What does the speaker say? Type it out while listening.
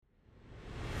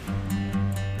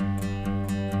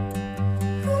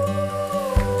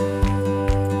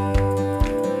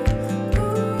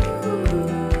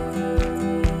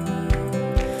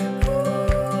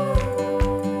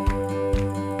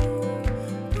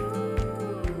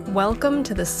Welcome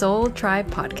to the Soul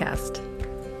Tribe Podcast.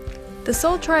 The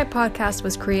Soul Tribe Podcast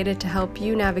was created to help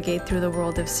you navigate through the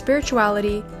world of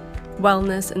spirituality,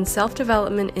 wellness, and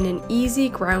self-development in an easy,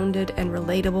 grounded, and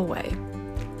relatable way.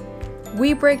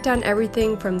 We break down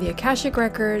everything from the Akashic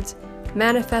Records,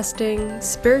 manifesting,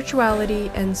 spirituality,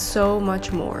 and so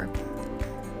much more.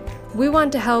 We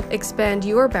want to help expand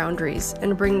your boundaries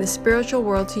and bring the spiritual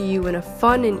world to you in a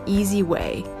fun and easy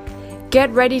way. Get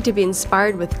ready to be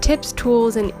inspired with tips,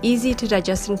 tools, and easy to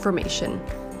digest information.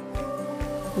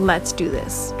 Let's do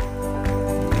this.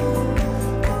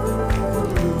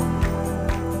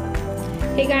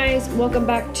 Hey guys, welcome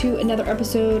back to another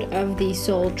episode of the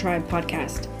Soul Tribe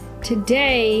Podcast.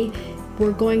 Today,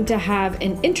 we're going to have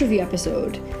an interview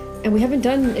episode. And we haven't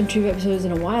done interview episodes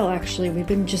in a while, actually. We've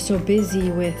been just so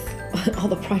busy with all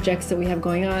the projects that we have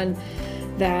going on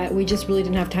that we just really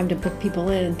didn't have time to book people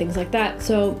in and things like that.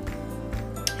 So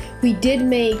we did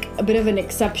make a bit of an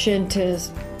exception to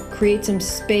create some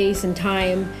space and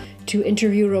time to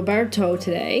interview Roberto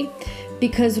today,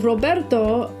 because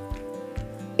Roberto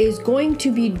is going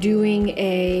to be doing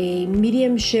a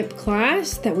mediumship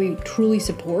class that we truly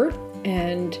support,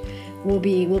 and we'll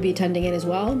be attending it as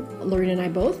well, Lorena and I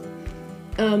both.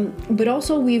 But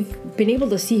also we've been able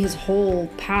to see his whole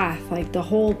path, like the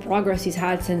whole progress he's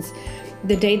had since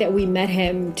the day that we met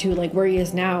him to like where he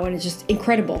is now, and it's just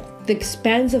incredible. The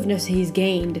expansiveness he's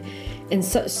gained in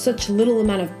such little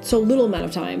amount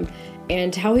of time,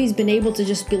 and how he's been able to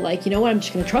just be like, you know what, I'm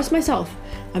just going to trust myself.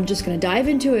 I'm just going to dive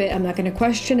into it. I'm not going to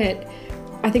question it.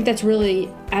 I think that's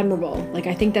really admirable. Like,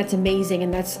 I think that's amazing,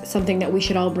 and that's something that we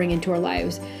should all bring into our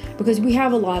lives, because we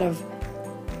have a lot of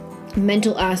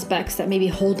mental aspects that maybe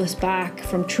hold us back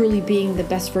from truly being the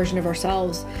best version of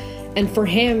ourselves. And for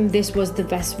him, this was the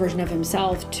best version of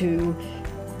himself, to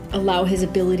allow his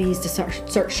abilities to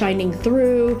start shining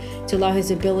through, to allow his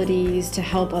abilities to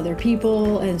help other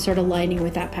people and start aligning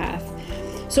with that path.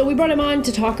 So we brought him on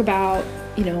to talk about,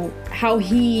 you know, how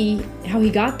he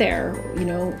got there, you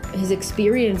know, his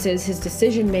experiences, his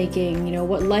decision making, you know,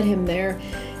 what led him there.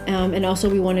 And also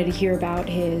we wanted to hear about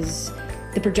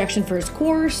the projection for his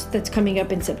course that's coming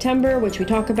up in September, which we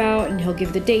talk about, and he'll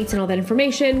give the dates and all that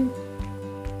information.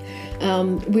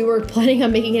 We were planning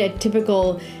on making it a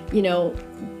typical,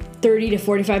 30 to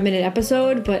 45 minute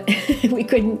episode, but we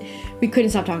couldn't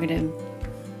stop talking to him.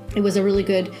 It was a really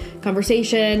good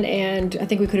conversation, and I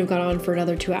think we could have gone on for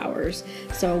another 2 hours.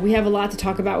 So we have a lot to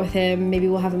talk about with him. Maybe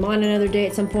we'll have him on another day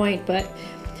at some point, but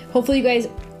hopefully you guys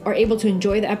are able to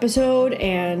enjoy the episode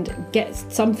and get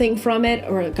something from it,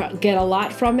 or get a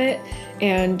lot from it.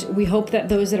 And we hope that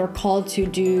those that are called to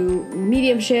do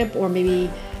mediumship, or maybe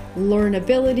learn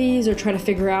abilities, or try to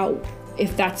figure out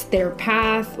if that's their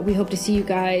path, we hope to see you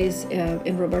guys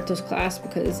in Roberto's class,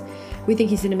 because we think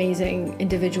he's an amazing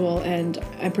individual, and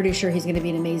I'm pretty sure he's going to be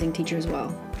an amazing teacher as well.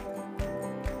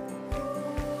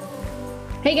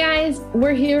 Hey guys,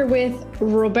 we're here with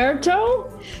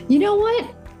Roberto. You know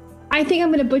what? I think I'm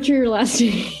going to butcher your last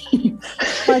name.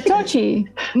 Martocci.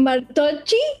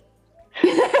 Martocci?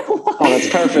 Oh, that's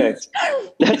perfect.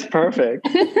 That's perfect.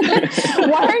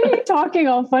 Why are you talking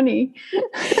all funny?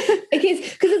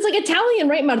 Because it's like Italian,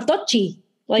 right? Martocci.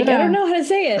 Like, yeah. I don't know how to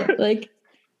say it. Like,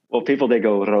 well, people, they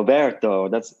go Roberto.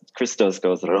 That's Christos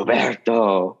goes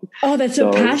Roberto. Oh, that's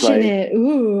so passionate. Like,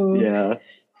 ooh. Yeah.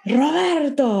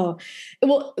 Roberto.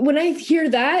 Well, when I hear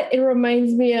that, it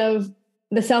reminds me of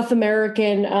the South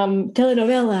American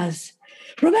telenovelas.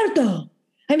 Roberto,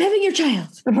 I'm having your child.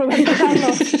 Roberto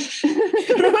Carlos.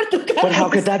 Roberto Carlos. But how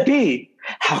could that be?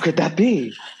 How could that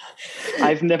be?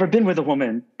 I've never been with a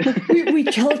woman. we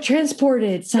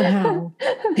transported somehow.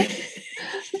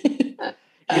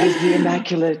 It is the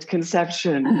Immaculate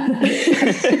Conception.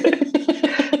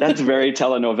 That's very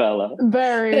telenovela.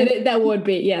 Very. That would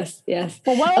be, yes.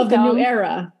 Well, welcome. Of the new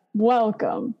era.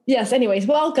 Welcome. Yes, anyways,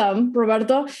 welcome,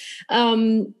 Roberto.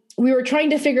 We were trying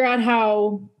to figure out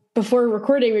how, before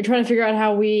recording, we were trying to figure out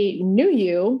how we knew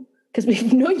you, because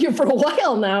we've known you for a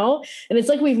while now, and it's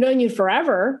like we've known you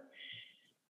forever.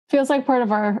 Feels like part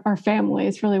of our family.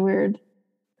 It's really weird.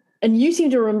 And you seem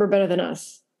to remember better than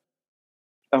us.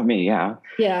 Oh, me, yeah.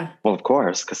 Yeah. Well, of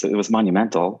course, because it was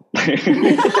monumental.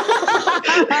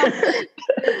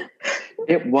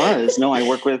 It was. No, I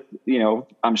work with,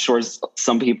 I'm sure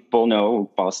some people know who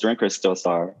Foster and Christos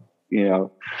are,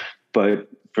 but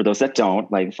for those that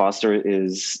don't, like, Foster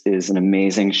is an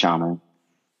amazing shaman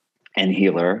and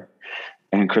healer.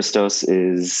 And Christos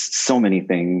is so many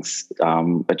things,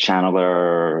 a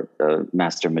channeler, a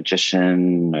master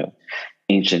magician,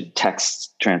 ancient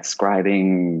text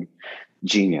transcribing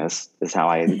genius is how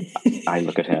I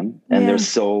look at him. And they're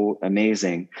so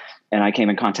amazing. And I came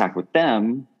in contact with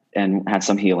them and had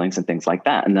some healings and things like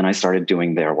that. And then I started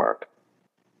doing their work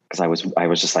because I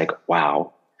was just like,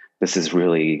 wow, this is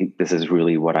really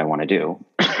what I want to do.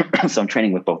 So I'm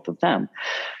training with both of them.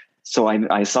 So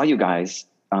I saw you guys,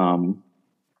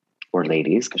 or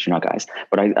ladies, because you're not guys,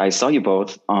 but I saw you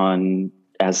both on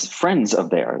as friends of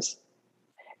theirs,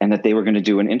 and that they were going to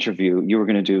do an interview. You were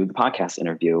going to do the podcast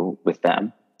interview with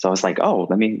them. So I was like, oh,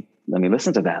 let me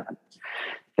listen to that.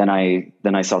 Then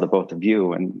I saw the both of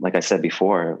you, and like I said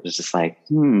before, it was just like,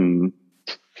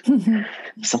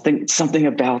 something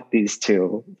about these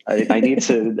two. I need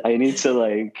to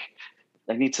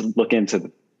look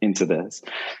into this.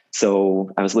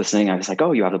 So I was listening. I was like,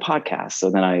 oh, you have the podcast. So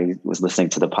then I was listening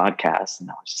to the podcast, and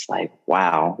I was just like,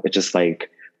 wow, it just like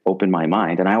opened my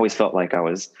mind. And I always felt like I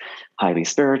was highly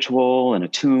spiritual and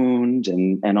attuned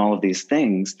and all of these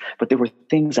things, but there were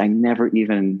things I never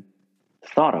even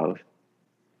thought of.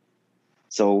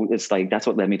 So it's like, that's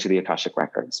what led me to the Akashic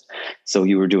Records. So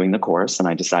you were doing the course, and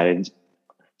I decided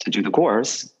to do the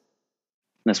course. And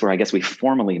that's where I guess we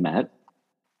formally met.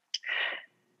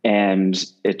 And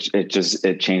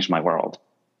it changed my world.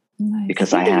 Nice.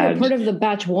 Because I had part of the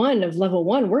batch 1 of level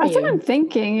 1, weren't you? That's what I'm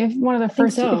thinking. If one of the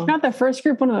first, so. If not the first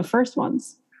group, one of the first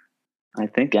ones. I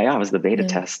think, I was the beta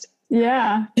test.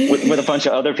 Yeah. With a bunch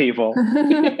of other people.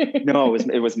 No,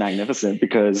 it was magnificent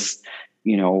because,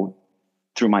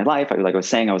 through my life, like I was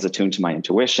saying, I was attuned to my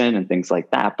intuition and things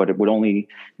like that, but it would only,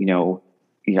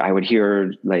 I would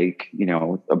hear like,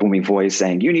 a booming voice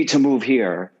saying, you need to move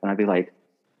here. And I'd be like,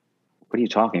 what are you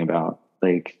talking about?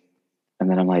 Like, and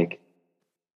then I'm like,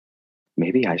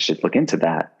 maybe I should look into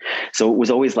that. So it was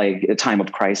always like a time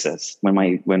of crisis when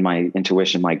my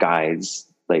intuition, my guides,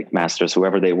 like masters,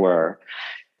 whoever they were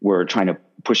trying to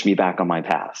push me back on my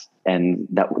path. And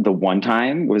that the one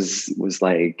time was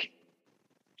like,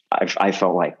 I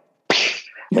felt like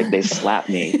they slapped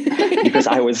me because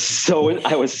I was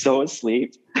so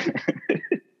asleep.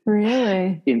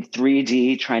 Really? In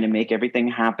 3D, trying to make everything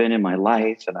happen in my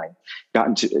life. And I got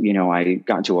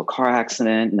into a car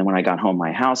accident. And then when I got home,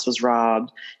 my house was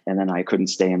robbed. And then I couldn't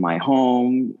stay in my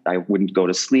home. I wouldn't go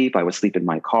to sleep. I would sleep in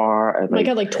my car. I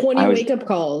got like 20 wake-up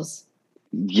calls.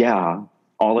 Yeah,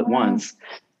 all at once.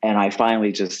 And I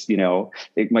finally just,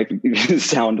 it might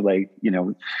sound like,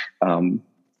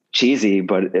 cheesy,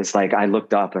 but it's like I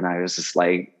looked up and I was just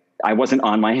like, I wasn't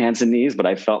on my hands and knees, but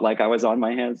I felt like I was on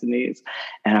my hands and knees.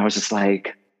 And I was just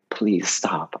like, please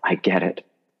stop. I get it.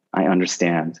 I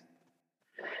understand.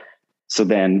 So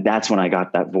then that's when I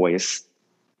got that voice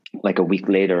like a week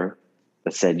later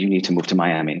that said, you need to move to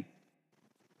Miami.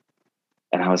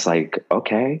 And I was like,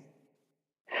 okay.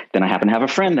 Then I happened to have a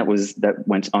friend that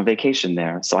went on vacation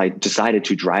there. So I decided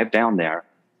to drive down there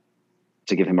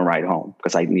to give him a ride home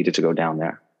because I needed to go down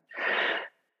there.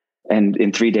 And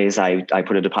in 3 days, I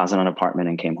put a deposit on an apartment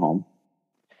and came home.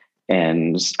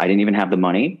 And I didn't even have the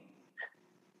money.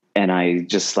 And I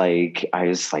was like,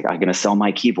 I'm going to sell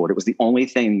my keyboard. It was the only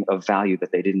thing of value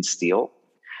that they didn't steal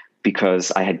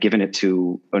because I had given it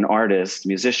to an artist,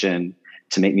 musician,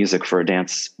 to make music for a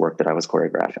dance work that I was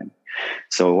choreographing.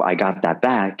 So I got that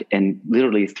back. And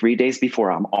literally 3 days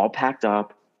before, I'm all packed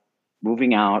up,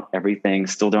 moving out, everything,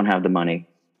 still don't have the money.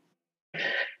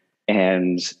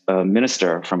 And a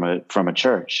minister from a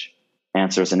church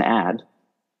answers an ad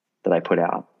that I put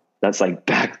out. That's like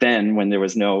back then when there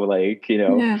was no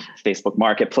Facebook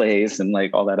Marketplace and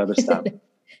like all that other stuff.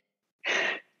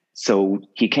 So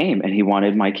he came and he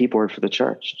wanted my keyboard for the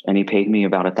church and he paid me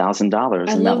about $1,000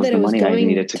 and that was the money I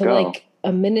needed to go. Like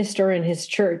a minister in his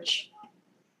church.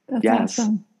 That's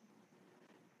awesome.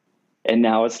 And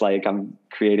now it's like I'm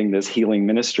creating this healing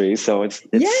ministry. So it's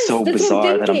so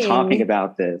bizarre that I'm talking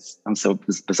about this. I'm so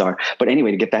bizarre. But anyway,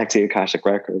 to get back to Akashic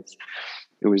Records,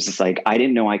 it was just like, I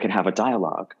didn't know I could have a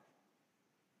dialogue.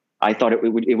 I thought it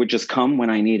would just come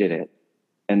when I needed it.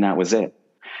 And that was it.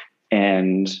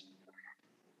 And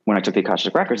when I took the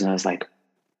Akashic Records and I was like,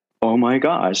 oh my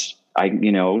gosh,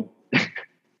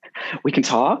 we can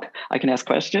talk. I can ask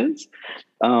questions.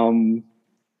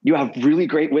 You have really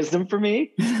great wisdom for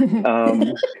me.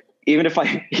 Even if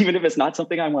it's not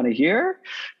something I want to hear,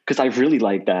 because I really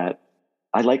like that.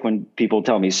 I like when people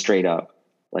tell me straight up,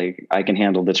 like I can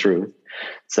handle the truth.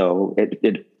 So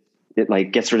it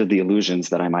like gets rid of the illusions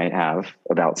that I might have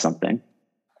about something.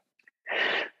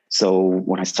 So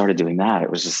when I started doing that,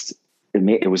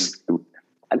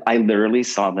 I literally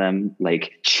saw them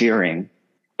like cheering.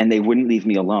 And they wouldn't leave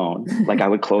me alone. Like I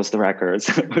would close the records,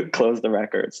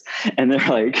 and they're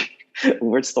like,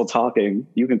 we're still talking.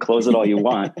 You can close it all you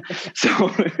want.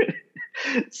 So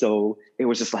So it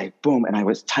was just like, boom. And I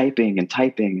was typing and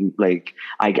typing, like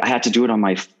I had to do it on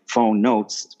my phone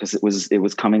notes because it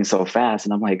was coming so fast.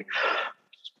 And I'm like,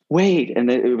 wait. And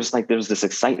then it was like, there's this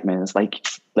excitement. It's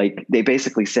like they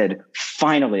basically said,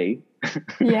 finally.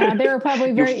 Yeah. They were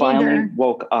probably very you finally eager.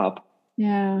 woke up.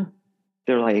 Yeah.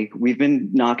 They're like, we've been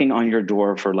knocking on your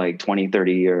door for like 20,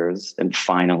 30 years. And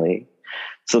finally.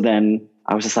 So then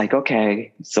I was just like,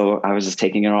 okay. So I was just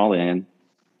taking it all in.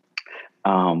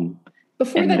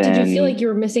 Before that, did you feel like you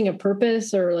were missing a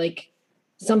purpose or like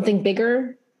something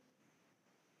bigger?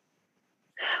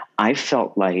 I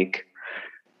felt like,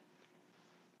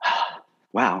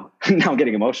 wow, now I'm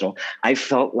getting emotional. I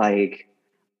felt like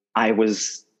I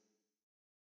was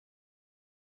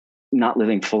not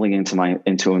living fully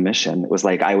into a mission. It was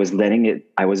like I was letting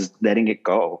it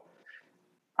go.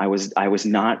 I was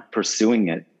not pursuing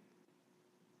it.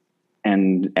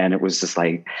 And it was just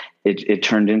like it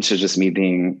turned into just me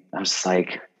being, I was just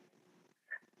like,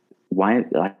 why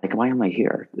am I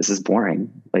here? This is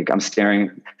boring. Like I'm staring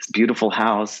at this beautiful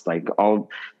house, like all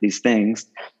these things.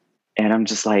 And I'm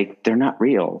just like, they're not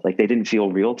real. Like they didn't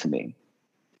feel real to me.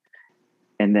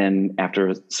 And then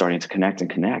after starting to connect,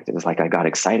 it was like, I got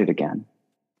excited again.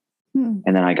 And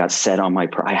then I got set on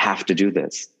I have to do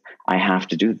this. I have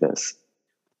to do this.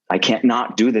 I can't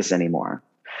not do this anymore.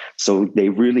 So they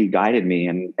really guided me.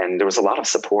 And there was a lot of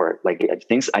support, like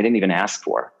things I didn't even ask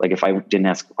for. Like if I didn't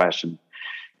ask a question,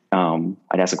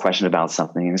 I'd ask a question about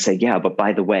something and say, yeah, but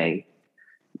by the way,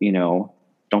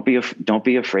 don't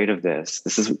be afraid of this.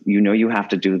 This is, you have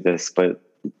to do this, but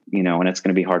and it's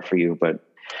going to be hard for you, but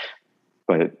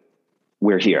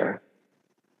we're here.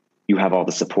 You have all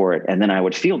the support. And then I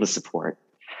would feel the support.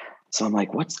 So I'm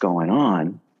like, what's going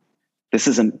on? This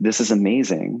is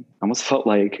amazing. I almost felt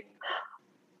like,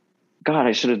 God,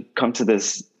 I should have come to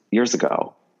this years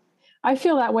ago. I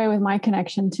feel that way with my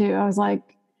connection too. I was like,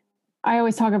 I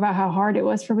always talk about how hard it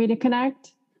was for me to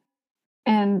connect.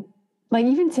 And like,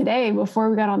 even today, before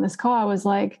we got on this call, I was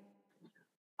like,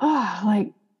 oh,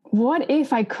 like, what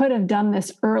if I could have done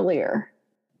this earlier?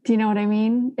 Do you know what I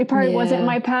mean? It probably wasn't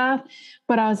my path,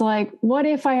 but I was like, what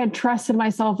if I had trusted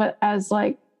myself as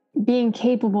like being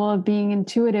capable of being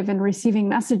intuitive and receiving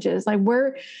messages? Like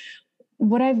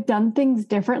would I've done things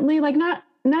differently? Like not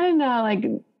in a like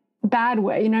bad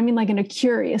way, I mean? Like in a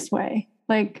curious way.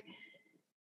 Like,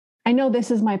 I know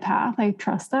this is my path. I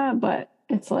trust that, but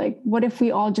it's like, what if we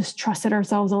all just trusted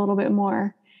ourselves a little bit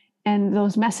more? And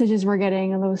those messages we're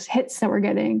getting and those hits that we're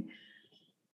getting,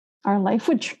 our life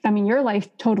your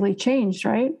life totally changed,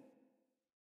 right?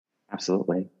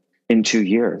 Absolutely. In 2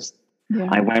 years, yeah.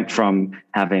 I went from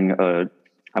having I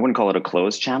wouldn't call it a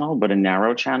closed channel, but a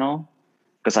narrow channel,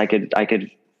 because I could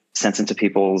sense into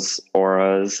people's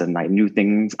auras, and I knew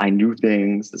things.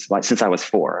 Since I was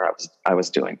 4, I was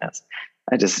doing this.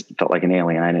 I just felt like an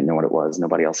alien. I didn't know what it was.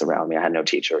 Nobody else around me. I had no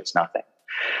teachers, nothing.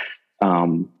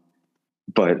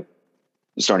 But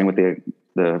starting with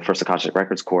the first Akashic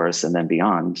Records course and then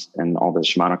beyond, and all the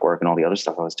shamanic work and all the other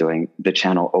stuff I was doing, the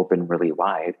channel opened really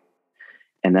wide.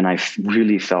 And then I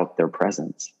really felt their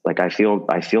presence. Like I feel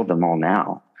them all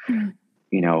now,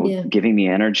 giving me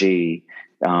energy,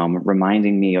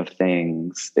 reminding me of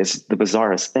things. It's the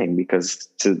bizarrest thing, because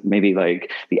to maybe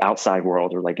like the outside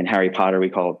world, or like in Harry Potter, we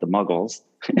call it the Muggles.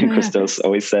 And Christos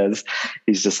always says,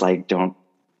 he's just like,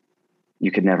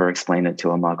 you could never explain it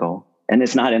to a Muggle. And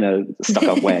it's not in a stuck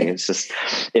up way. It's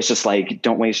just like,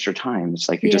 don't waste your time. It's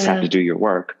like, you just have to do your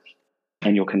work,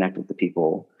 and you'll connect with the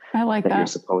people that you're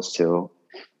supposed to.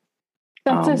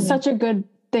 That's such a good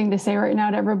thing to say right now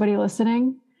to everybody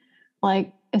listening.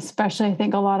 Like, especially, I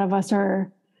think a lot of us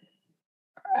are,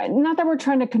 not that we're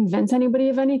trying to convince anybody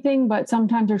of anything, but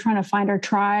sometimes we're trying to find our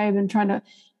tribe and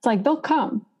it's like, they'll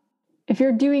come. If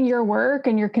you're doing your work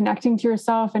and you're connecting to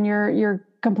yourself and you're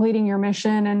completing your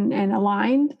mission and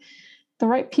aligned, the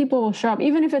right people will show up.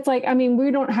 Even if it's like, we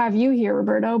don't have you here,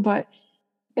 Roberto, but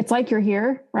it's like you're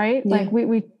here, right? Yeah. Like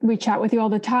we chat with you all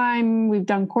the time. We've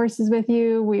done courses with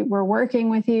you. We're working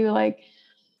with you. Like,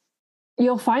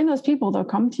 you'll find those people. They'll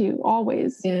come to you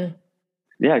always. Yeah.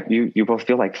 Yeah. You both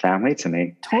feel like family to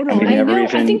me. Totally. I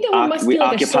think that must be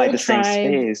like occupied the tribe.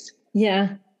 Same space.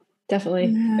 Yeah, definitely.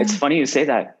 Yeah. It's funny you say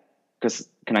that, because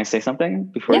can I say something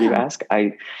before you ask?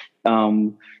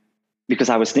 Because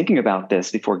I was thinking about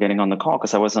this before getting on the call,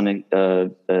 because I was on a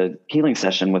healing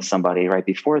session with somebody right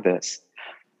before this.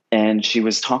 And she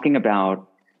was talking about,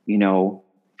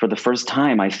 for the first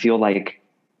time, I feel like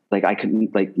I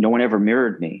couldn't, like no one ever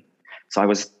mirrored me. So I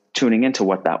was tuning into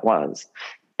what that was.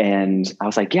 And I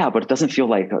was like, yeah, but it doesn't feel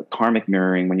like a karmic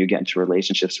mirroring when you get into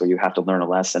relationships where you have to learn a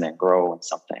lesson and grow in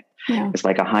something. Yeah. It's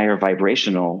like a higher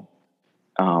vibrational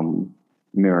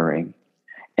mirroring.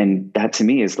 And that to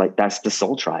me is like, that's the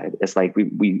soul tribe. It's like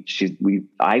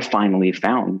I finally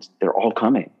found they're all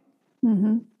coming.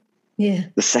 Mm-hmm. Yeah.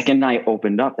 The second I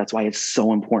opened up, that's why it's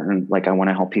so important. Like I want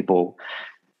to help people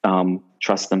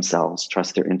trust themselves,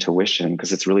 trust their intuition,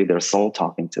 because it's really their soul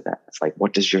talking to them. It's like,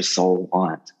 what does your soul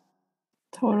want?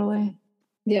 Totally.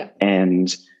 Yeah.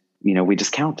 And, we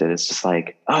just count it. It's just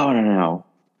like, oh, no.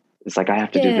 It's like, I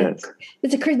have to do this.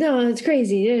 It's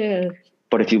crazy. Yeah.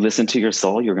 But if you listen to your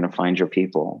soul, you're going to find your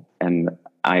people. And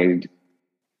I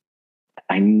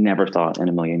never thought in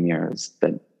a million years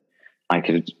that I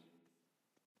could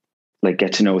like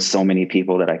get to know so many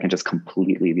people that I can just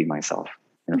completely be myself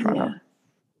in front of.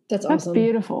 That's awesome. That's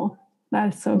beautiful.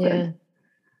 That is so good.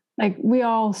 Like we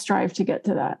all strive to get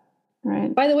to that,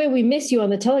 right? By the way, we miss you on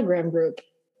the Telegram group.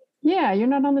 Yeah, you're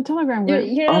not on the Telegram group.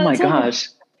 You're not oh on my the Telegram. gosh.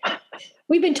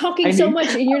 We've been talking so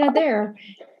much and you're not there.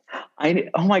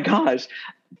 Oh my gosh.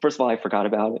 First of all, I forgot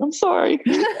about it. I'm sorry.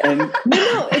 And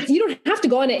no, you don't have to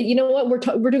go on it. You know what?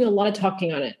 We're doing a lot of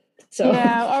talking on it. So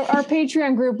yeah, our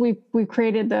Patreon group, we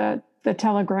created the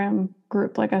Telegram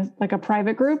group, like a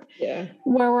private group,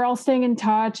 where we're all staying in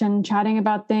touch and chatting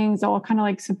about things, all kind of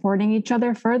like supporting each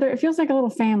other further. It feels like a little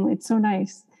family. It's so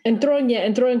nice. And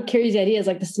throwing crazy ideas.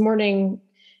 Like this morning,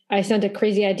 I sent a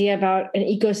crazy idea about an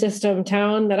ecosystem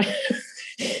town that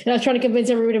I was trying to convince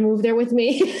everybody to move there with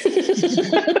me.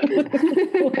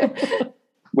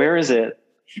 Where is it?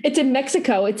 It's in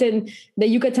Mexico. It's in the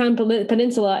Yucatan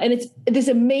Peninsula. And it's this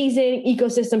amazing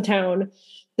ecosystem town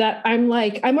that I'm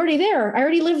like, I'm already there. I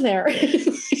already live there. I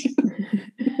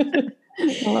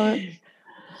love it.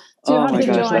 So oh my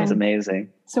gosh, that's amazing.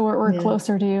 So we're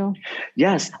closer to you.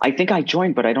 Yes. I think I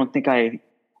joined, but I don't think I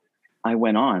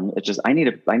went on. It's just, I need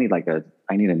an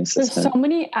assistant. There's so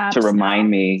many apps to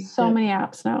remind me. So many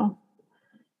apps now.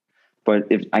 But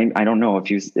if I don't know if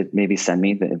maybe send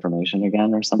me the information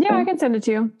again or something. Yeah, I can send it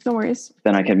to you. No worries.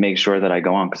 Then I can make sure that I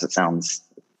go on because it sounds,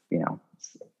 you're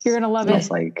going to love it.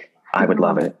 It's like, I would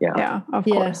love it. Yeah. Yeah, of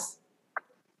course.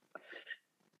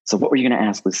 So what were you going to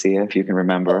ask, Lucia, if you can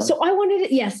remember? So I wanted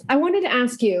to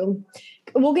ask you,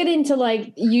 we'll get into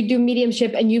like, you do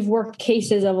mediumship and you've worked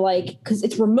cases of like, cause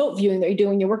it's remote viewing that you're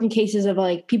doing. You're working cases of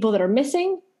like people that are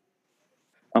missing.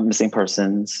 Missing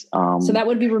persons. So that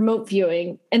would be remote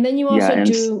viewing. And then you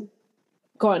also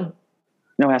go on.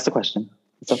 No, ask the question.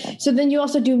 It's okay. So then you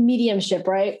also do mediumship,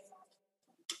 right?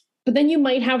 But then you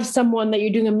might have someone that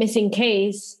you're doing a missing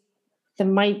case that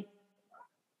might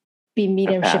be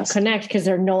mediumship connect because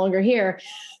they're no longer here.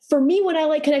 For me, when I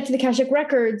like connect to the Akashic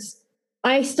records,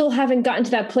 I still haven't gotten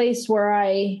to that place where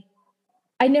I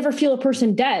never feel a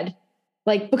person dead,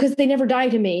 like, because they never die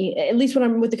to me. At least when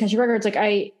I'm with the Akashic records,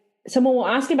 like someone will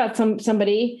ask about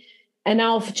somebody and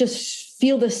I'll just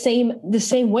feel the same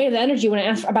way of the energy when I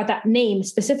ask about that name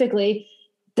specifically.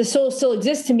 The soul still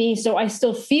exists to me, so I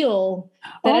still feel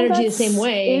that energy the same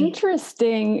way.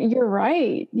 Interesting. You're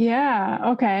right. Yeah.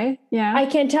 Okay. Yeah. I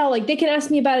can't tell. Like they can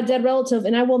ask me about a dead relative,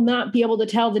 and I will not be able to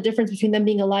tell the difference between them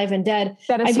being alive and dead.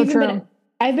 That is so true.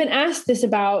 I've been asked this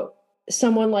about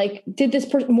someone. Like, did this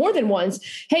person more than once?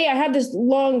 Hey, I had this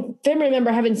long family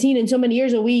member I haven't seen in so many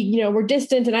years, and we're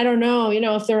distant, and I don't know,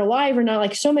 if they're alive or not.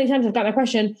 Like so many times I've gotten that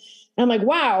question. And I'm like,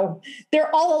 wow, they're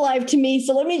all alive to me.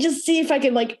 So let me just see if I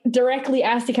can like directly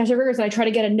ask the Akashic records and I try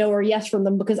to get a no or yes from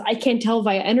them because I can't tell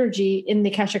via energy in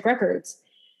the Akashic records.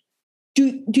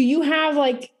 Do you have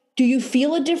do you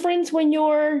feel a difference when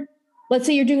let's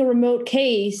say you're doing a remote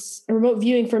case, a remote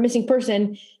viewing for a missing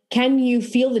person? Can you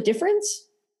feel the difference?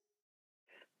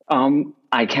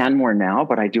 I can more now,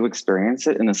 but I do experience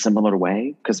it in a similar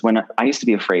way. Because when I used to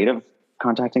be afraid of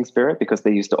contacting spirit because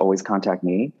they used to always contact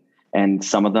me. And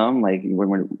some of them, like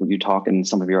when you talk in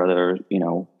some of your other,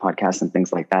 podcasts and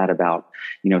things like that about,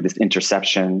 this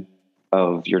interception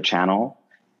of your channel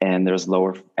and there's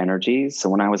lower energies. So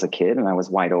when I was a kid and I was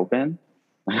wide open,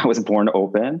 I was born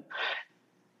open,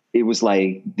 it was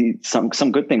like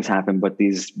some good things happened, but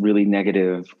these really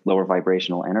negative, lower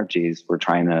vibrational energies were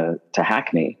trying to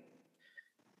hack me.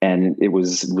 And it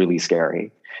was really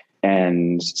scary.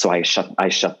 And so I shut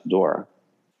the door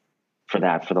for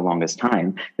the longest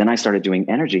time. Then I started doing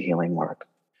energy healing work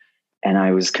and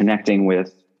I was connecting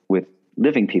with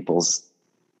living people's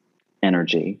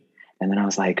energy. And then I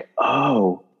was like,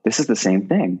 oh, this is the same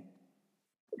thing.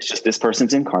 It's just this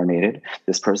person's incarnated.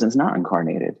 This person's not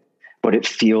incarnated, but it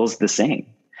feels the same.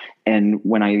 And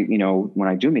when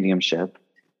I do mediumship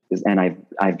and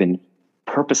I've been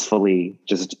purposefully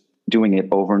just doing it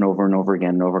over and over and over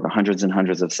again, and over hundreds and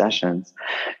hundreds of sessions,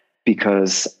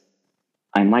 because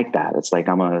I'm like that. It's like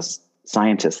I'm a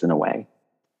scientist in a way.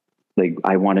 Like,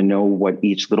 I want to know what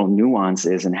each little nuance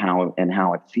is and how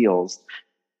it feels.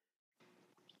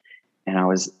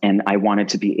 And I wanted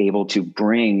to be able to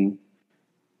bring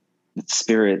the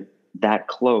spirit that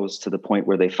close to the point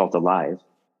where they felt alive.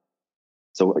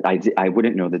 So I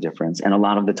wouldn't know the difference. And a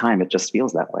lot of the time it just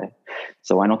feels that way.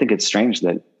 So I don't think it's strange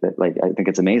that like, I think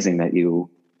it's amazing that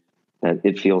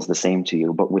it feels the same to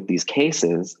you. But with these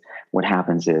cases, what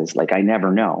happens is, like, I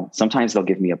never know. Sometimes they'll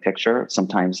give me a picture.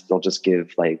 Sometimes they'll just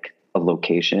give like a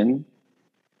location,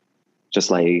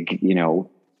 just like,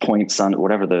 points on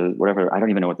whatever, I don't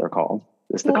even know what they're called.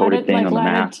 It's the coded thing, like, on the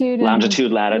map.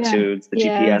 Longitude, latitudes, the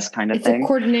GPS kind of thing.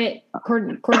 It's a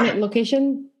coordinate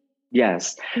location.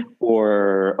 Yes.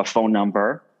 Or a phone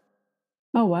number.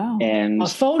 Oh, wow. And a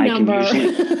phone number.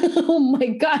 Oh my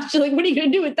gosh. Like, what are you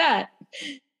going to do with that?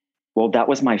 Well, that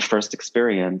was my first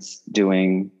experience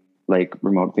doing like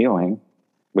remote viewing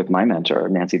with my mentor,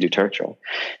 Nancy Dutertre.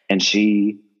 And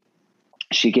she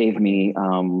gave me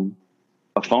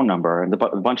a phone number, and a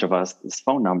bunch of us this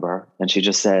phone number. And she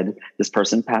just said, this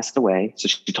person passed away. So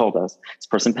she told us, this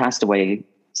person passed away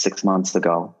 6 months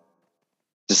ago.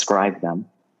 Describe them.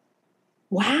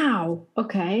 Wow.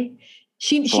 Okay.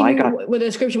 She knew what the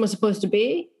description was supposed to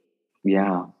be?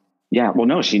 Yeah. Yeah. Well,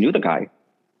 no, she knew the guy.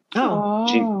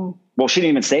 Oh. She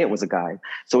didn't even say it was a guy.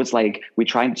 So it's like, we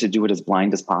tried to do it as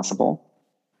blind as possible,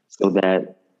 so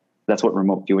that's what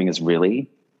remote viewing is really.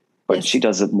 But yes. She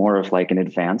does it more of like an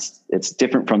advanced, it's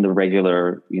different from the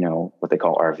regular, what they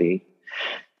call RV,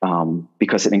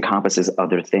 because it encompasses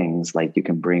other things. Like, you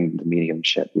can bring the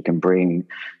mediumship, you can bring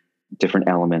different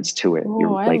elements to it.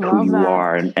 You're like who you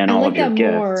are and all of your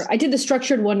gifts. More. I did the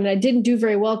structured one and I didn't do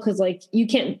very well because like you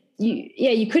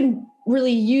couldn't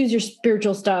really use your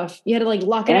spiritual stuff. You had to like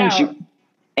lock it out.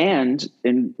 And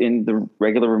in the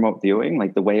regular remote viewing,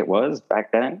 like the way it was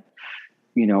back then,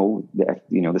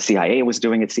 the CIA was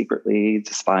doing it secretly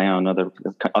to spy on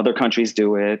other countries.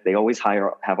 Do it. They always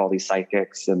have all these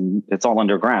psychics, and it's all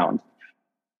underground.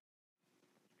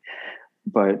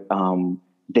 But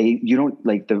you don't,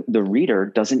 like, the reader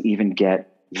doesn't even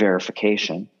get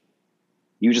verification.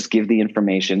 You just give the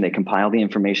information, they compile the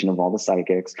information of all the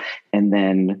psychics, and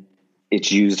then it's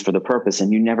used for the purpose,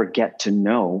 and you never get to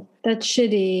know. That's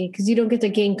shitty, because you don't get to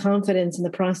gain confidence in the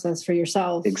process for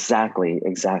yourself. Exactly.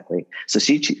 So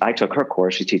I took her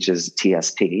course. She teaches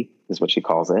TSP, is what she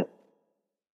calls it.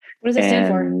 What does that stand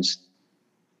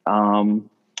for?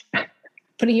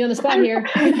 Putting you on the spot here.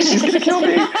 She's gonna kill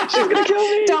me.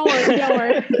 Don't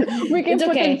worry. We can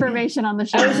put information on the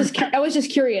show. I was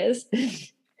just curious.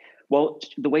 Well,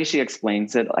 the way she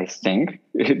explains it, I think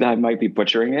I might be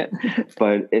butchering it,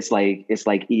 but it's like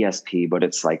ESP, but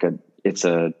it's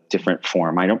a different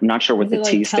form. I'm not sure what the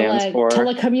T stands for.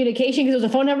 Telecommunication, because it was a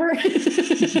phone number.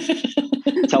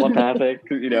 Telepathic,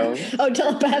 Oh,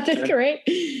 telepathic, right?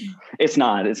 It's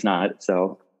not.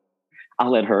 So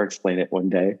I'll let her explain it one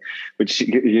day, but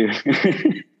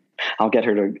I'll get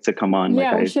her to come on.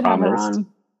 Yeah, like we should promised. have her on.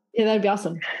 Yeah, that'd be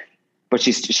awesome. But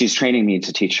she's training me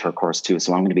to teach her course too,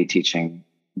 so I'm going to be teaching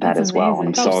that as well.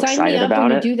 I'm so excited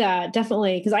about it. Do that,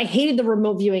 definitely, because I hated the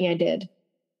remote viewing I did.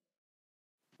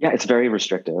 Yeah, it's very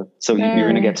restrictive. So you're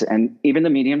going to get to, and even the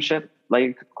mediumship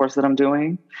course that I'm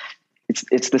doing,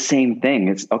 it's the same thing.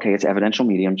 It's evidential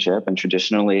mediumship, and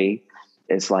traditionally,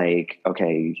 it's like,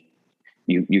 okay,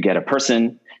 you get a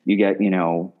person, you get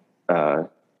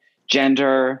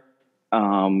gender,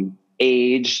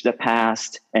 age, the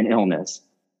past, and illness.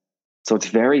 So it's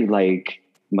very like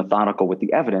methodical with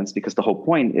the evidence, because the whole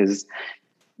point is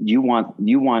you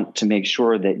want to make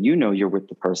sure that you're with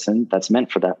the person that's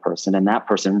meant for that person, and that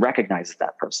person recognizes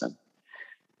that person.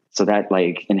 So that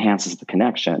like enhances the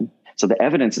connection. So the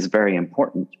evidence is very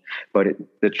important, but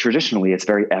traditionally it's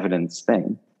very evidence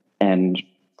thing. And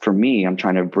for me, I'm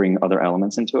trying to bring other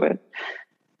elements into it,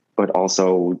 but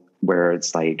also where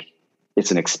it's like, it's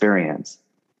an experience.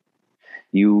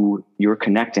 You're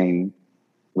connecting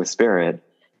with spirit,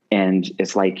 and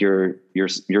it's like you're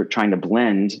trying to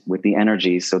blend with the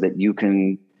energy so that you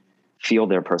can feel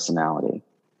their personality.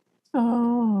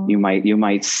 Oh, you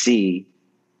might see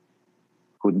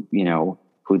who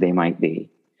they might be,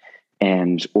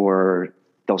 or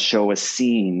they'll show a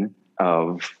scene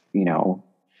of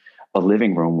a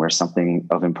living room where something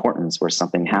of importance, where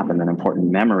something happened, an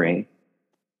important memory.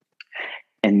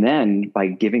 And then by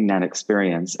giving that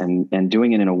experience and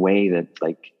doing it in a way that,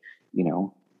 like,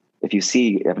 if you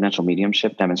see evidential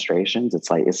mediumship demonstrations, it's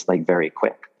like very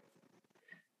quick.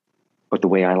 But the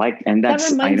way I like, and that's,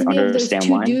 that reminds me of those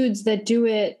two why. Dudes that do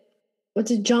it.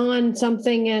 What's it, John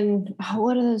something, and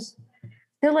what are those?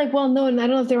 They're like well known. I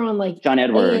don't know if they're on like John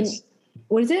Edwards.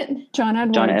 what is it? John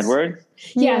Edwards. John Edwards.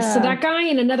 Yes. So that guy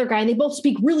and another guy, and they both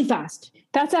speak really fast.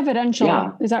 That's evidential.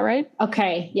 Yeah. Is that right?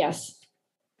 Okay. Yes.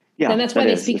 Yeah. And that's why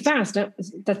they speak fast.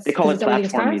 They call it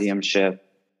platform mediumship.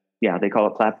 Yeah. They call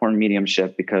it platform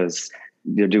mediumship because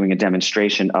they're doing a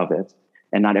demonstration of it,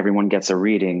 and not everyone gets a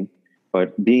reading.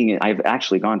 But I've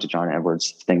actually gone to John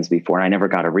Edwards things before, and I never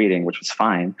got a reading, which was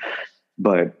fine.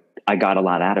 But I got a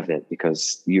lot out of it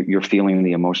because you're feeling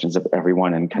the emotions of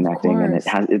everyone and connecting, and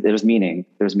there's meaning.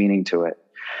 There's meaning to it.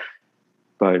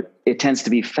 But it tends to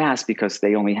be fast because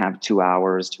they only have 2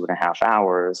 hours, 2.5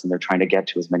 hours, and they're trying to get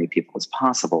to as many people as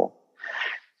possible.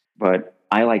 But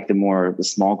I like the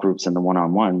small groups and the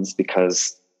one-on-ones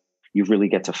because you really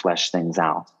get to flesh things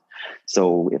out.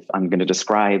 So if I'm going to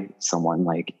describe someone,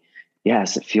 like,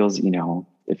 yes, it feels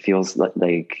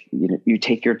like you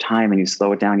take your time and you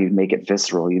slow it down, you make it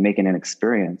visceral, you make it an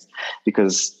experience,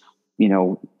 because,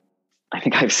 I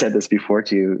think I've said this before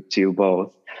to you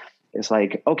both. It's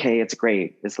like, okay, it's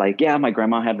great. It's like, yeah, my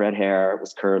grandma had red hair, it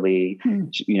was curly.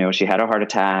 She had a heart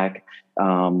attack.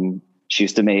 She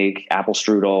used to make apple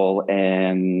strudel,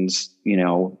 and,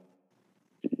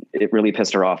 it really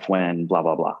pissed her off when blah,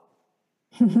 blah, blah.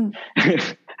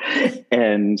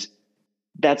 And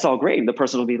that's all great. The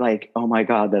person will be like, oh my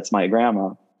God, that's my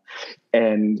grandma.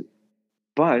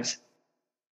 But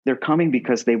they're coming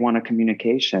because they want a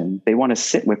communication. They want to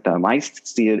sit with them. I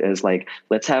see it as like,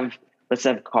 let's have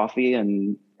coffee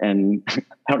and I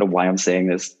don't know why I'm saying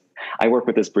this. I work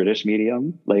with this British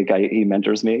medium. Like he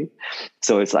mentors me.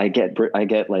 So I get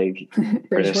like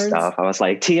British stuff. I was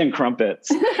like, tea and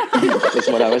crumpets is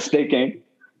what I was thinking.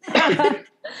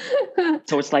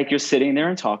 So it's like you're sitting there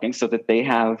and talking so that they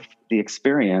have the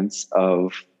experience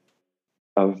of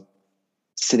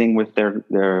sitting with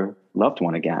their loved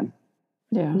one again.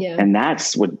 Yeah. And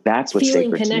that's what's feeling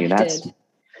sacred connected. to me.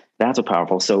 That's what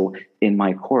powerful. So in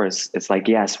my course, it's like,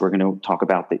 yes, we're going to talk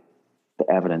about the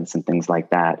evidence and things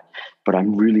like that, but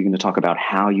I'm really going to talk about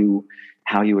how you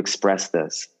express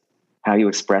this, how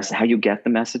you get the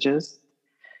messages,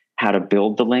 how to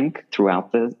build the link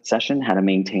throughout the session, how to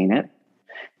maintain it,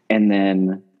 and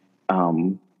then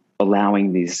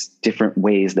allowing these different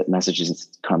ways that messages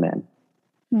come in.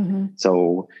 Mm-hmm.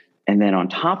 So, and then on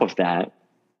top of that,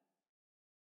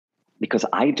 because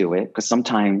I do it, because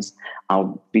sometimes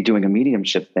I'll be doing a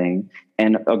mediumship thing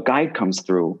and a guide comes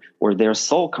through or their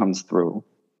soul comes through,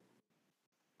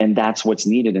 and that's what's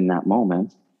needed in that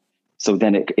moment. So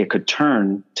then it could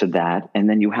turn to that, and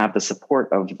then you have the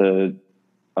support of the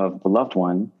loved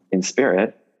one in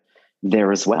spirit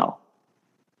there as well.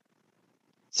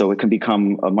 So it can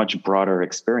become a much broader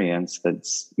experience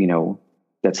that's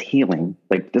healing.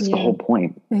 Like that's the whole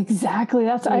point. Exactly.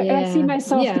 I see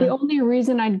myself. The only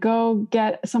reason I'd go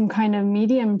get some kind of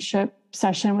mediumship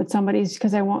session with somebody is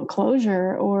because I want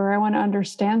closure, or I want to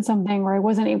understand something, or I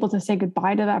wasn't able to say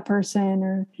goodbye to that person,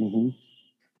 or,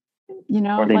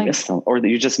 or they miss them, or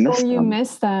you just miss them. Or you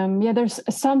miss them. Yeah. There's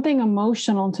something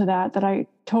emotional to that I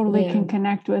totally can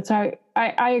connect with. So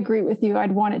I agree with you.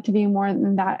 I'd want it to be more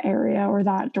in that area or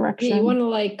that direction. Yeah, you want to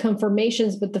like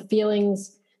confirmations with the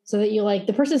feelings, so that you like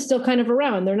the person's still kind of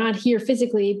around. They're not here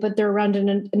physically, but they're around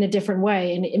in a different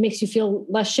way. And it makes you feel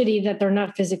less shitty that they're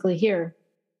not physically here.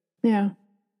 Yeah.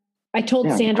 I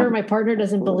told Sandra, my partner,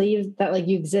 doesn't believe that like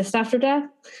you exist after death.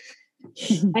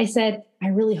 I said, I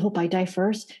really hope I die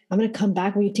first. I'm going to come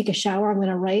back when you take a shower. I'm going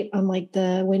to write on like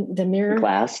the mirror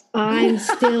glass. I'm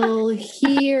still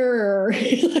here.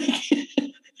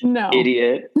 No.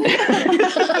 Idiot.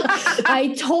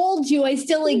 I told you I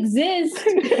still exist.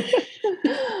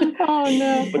 Oh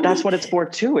no. But that's what it's for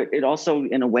too. It also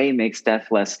in a way makes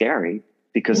death less scary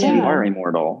because we are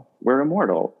immortal. We're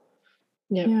immortal.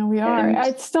 Yeah, we are. And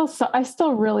I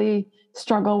still really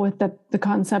struggle with the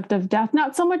concept of death.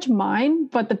 Not so much mine,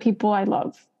 but the people I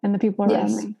love and the people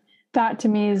around me. That to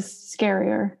me is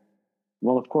scarier.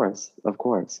 Well, of course.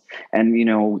 And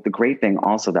the great thing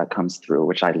also that comes through,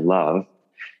 which I love,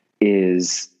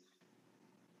 is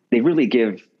they really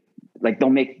give, like they'll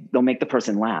make the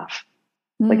person laugh.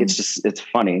 Like it's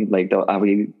funny. Like I'll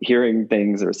be hearing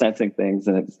things or sensing things,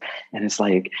 and it's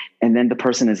like, and then the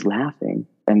person is laughing,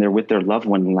 and they're with their loved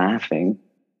one laughing,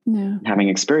 having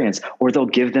experience, or they'll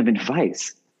give them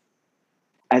advice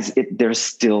as if they're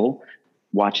still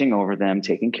watching over them,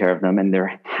 taking care of them, and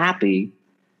they're happy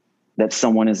that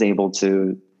someone is able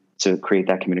to create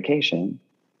that communication,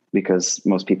 because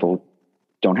most people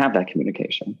don't have that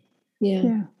communication.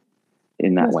 Yeah.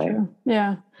 In that That's way. True.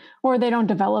 Yeah. Or they don't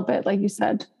develop it. Like you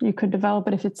said, you could develop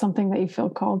it if it's something that you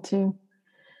feel called to.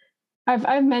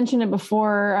 I've mentioned it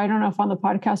before. I don't know if on the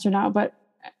podcast or not, but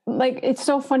like, it's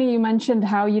so funny. You mentioned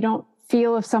how you don't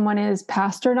feel if someone is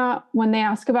past or not when they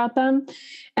ask about them.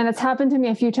 And it's happened to me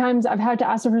a few times. I've had to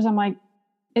ask the person, I'm like,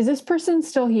 is this person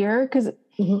still here? Because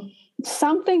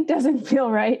something doesn't feel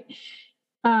right.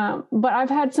 But I've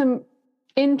had some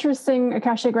interesting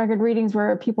Akashic record readings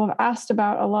where people have asked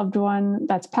about a loved one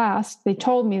that's passed. They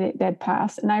told me that they'd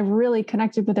passed, and I really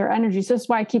connected with their energy. So that's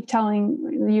why I keep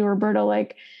telling you, Roberto,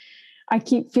 like, I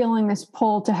keep feeling this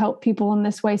pull to help people in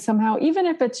this way somehow, even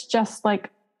if it's just like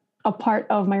a part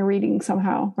of my reading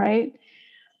somehow, right?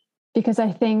 Because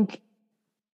I think,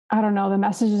 I don't know, the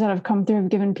messages that have come through have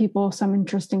given people some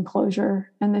interesting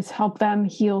closure, and it's helped them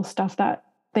heal stuff that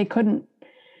they couldn't.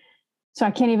 So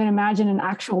I can't even imagine an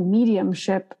actual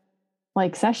mediumship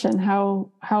like session, how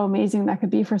amazing that could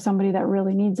be for somebody that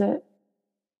really needs it.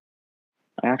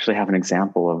 I actually have an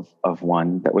example of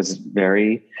one that was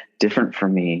very different for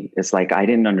me. It's like, I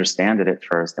didn't understand it at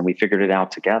first, and we figured it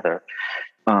out together.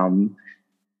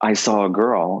 I saw a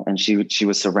girl, and she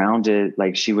was surrounded,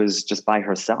 like she was just by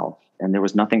herself, and there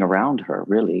was nothing around her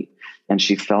really. And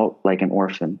she felt like an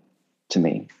orphan to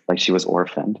me, like she was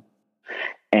orphaned.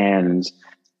 And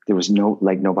there was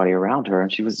nobody around her,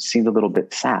 and she seemed a little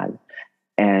bit sad.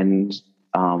 And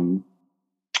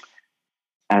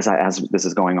as this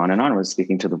is going on and on, I was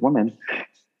speaking to the woman,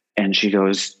 and she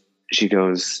started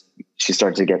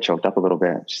to get choked up a little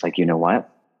bit. She's like, you know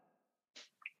what?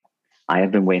 I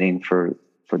have been waiting for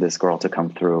this girl to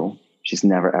come through. She's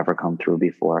never, ever come through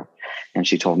before. And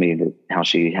she told me how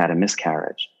she had a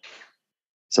miscarriage.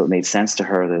 So it made sense to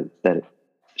her that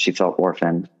she felt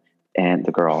orphaned, and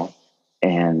the girl,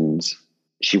 and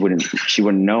she wouldn't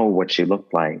know what she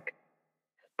looked like.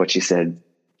 But she said,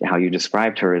 how you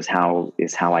described her is how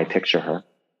I picture her.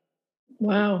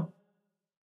 Wow.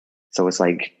 So it's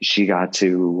like she got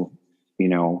to,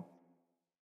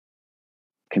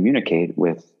 communicate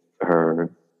with her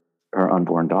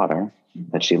unborn daughter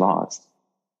that she lost.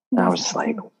 And I was just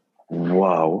like,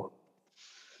 whoa.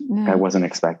 Yeah. I wasn't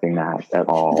expecting that at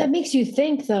all. But that makes you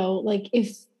think, though, like,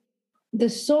 if the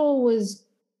soul was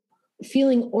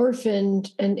feeling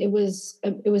orphaned and it was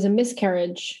a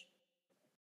miscarriage,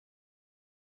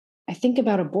 I think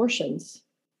about abortions.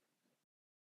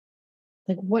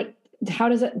 Like, how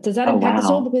does that impact the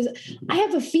soul? Because I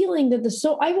have a feeling that the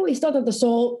soul, I've always thought that the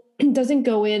soul doesn't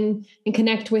go in and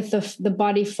connect with the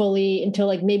body fully until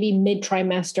like maybe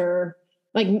mid-trimester,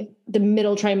 like the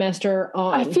middle trimester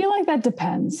on. I feel like that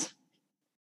depends.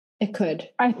 It could.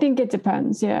 I think it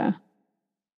depends. Yeah.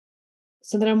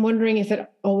 So then I'm wondering if it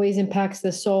always impacts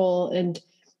the soul. And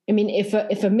I mean,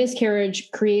 if a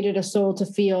miscarriage created a soul to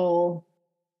feel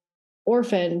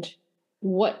orphaned,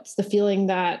 what's the feeling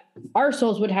that our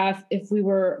souls would have if we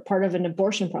were part of an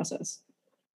abortion process?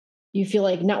 You feel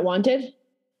like not wanted.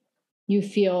 You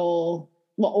feel,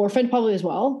 well, orphaned probably as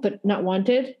well, but not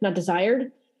wanted, not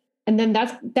desired. And then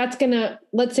that's gonna,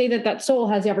 let's say that soul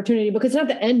has the opportunity, because it's not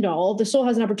the end all. The soul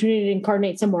has an opportunity to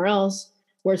incarnate somewhere else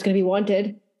where it's going to be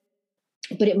wanted,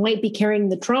 but it might be carrying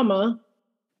the trauma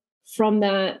from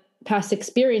that past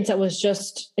experience that was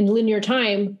just in linear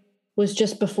time, was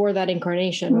just before that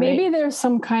incarnation. Maybe right? There's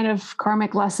some kind of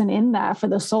karmic lesson in that for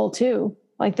the soul too.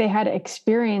 Like they had to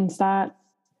experience that.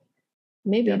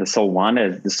 Maybe the soul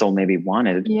maybe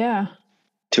wanted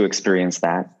to experience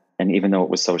that. And even though it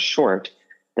was so short,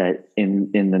 that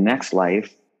in the next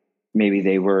life, maybe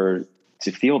they were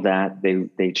to feel that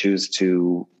they choose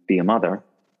to be a mother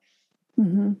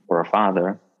or a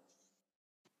father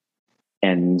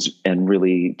and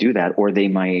really do that. Or they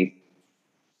might,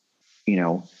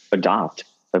 adopt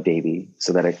a baby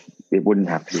so that it wouldn't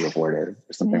have to be aborted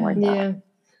or something like that.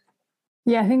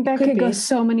 Yeah. I think that could go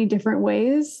so many different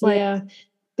ways. Like,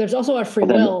 there's also our free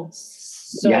will.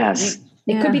 So yes.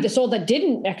 It could be the soul that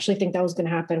didn't actually think that was going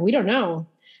to happen. We don't know.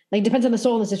 Like, depends on the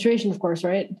soul and the situation, of course,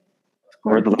 right?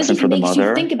 Or the lesson for the mother. It makes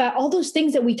you think about all those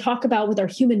things that we talk about with our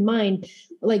human mind,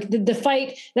 like the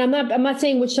fight. And I'm not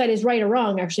saying which side is right or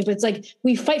wrong, actually, but it's like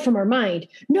we fight from our mind.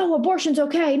 No, abortion's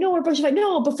okay. No, abortion fight.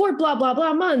 No, before blah blah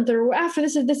blah month or after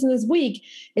this and this week.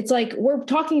 It's like we're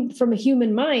talking from a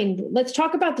human mind. Let's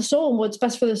talk about the soul and what's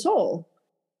best for the soul.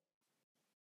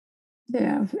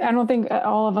 Yeah, I don't think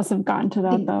all of us have gotten to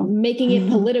that though. Making it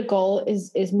political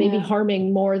is maybe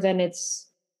harming more than it's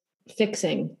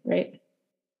fixing, right?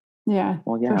 Yeah.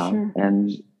 Well, yeah. For sure.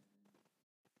 And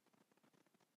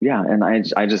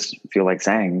I just feel like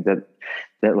saying that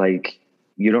like,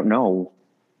 you don't know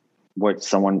what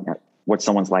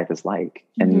someone's life is like.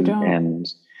 And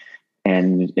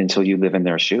until you live in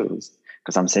their shoes,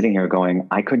 because I'm sitting here going,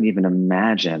 I couldn't even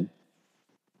imagine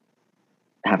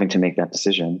having to make that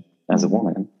decision as a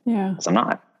woman. Yeah. Because I'm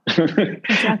not,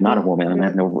 exactly. not a woman. And I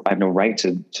have no right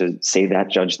to say that,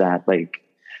 judge that. Like,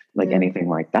 like anything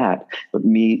like that. But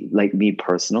me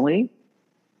personally,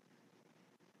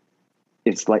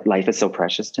 it's like life is so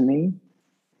precious to me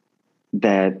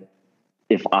that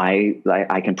if I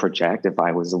can project, if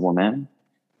I was a woman,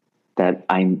 that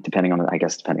I'm depending on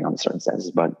the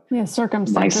circumstances, but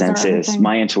circumstances, my senses,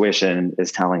 my intuition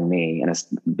is telling me, and it's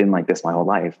been like this my whole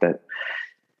life,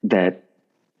 that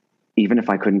even if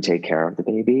I couldn't take care of the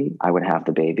baby, I would have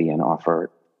the baby and offer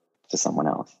it to someone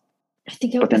else.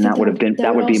 But then that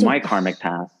would be my karmic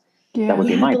path. Yeah. That would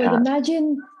be my path. Like,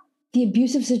 imagine the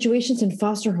abusive situations in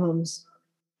foster homes.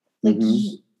 Like,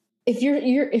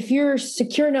 if you're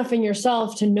secure enough in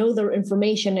yourself to know the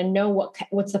information and know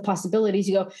what's the possibilities,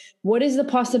 you go, what is the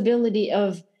possibility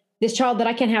of this child that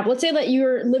I can't have? Let's say that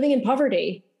you're living in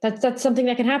poverty. That's something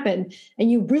that can happen, and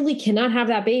you really cannot have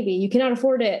that baby. You cannot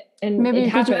afford it, and maybe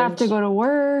because you have to go to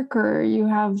work, or you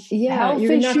have health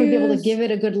you're issues. not going to be able to give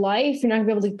it a good life. You're not going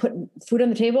to be able to put food on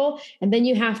the table, and then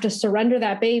you have to surrender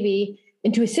that baby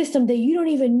into a system that you don't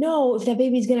even know if that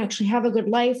baby is going to actually have a good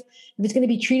life, if it's going to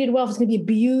be treated well, if it's going to be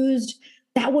abused.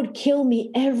 That would kill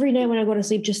me every night when I go to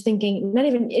sleep, just thinking, not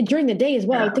even during the day as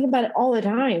well. I think about it all the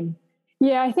time.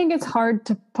 Yeah, I think it's hard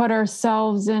to put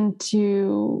ourselves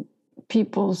into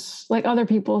other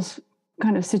people's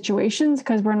kind of situations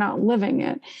because we're not living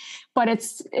it. But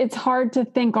it's hard to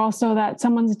think also that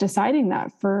someone's deciding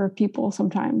that for people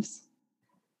sometimes.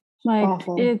 Like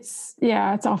awful. It's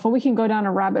awful. We can go down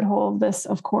a rabbit hole of this,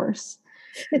 of course.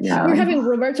 Yeah. We're having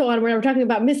Roberto on where we're talking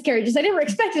about miscarriages. I never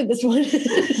expected this one.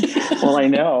 Well, I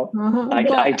know.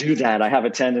 I do that. I have a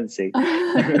tendency.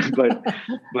 but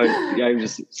I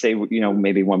just say,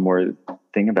 maybe one more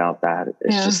thing about that.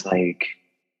 It's just like,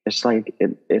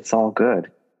 it's all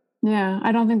good. Yeah.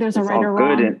 I don't think there's a right or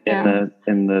wrong. Good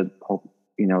in the whole,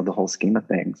 the whole scheme of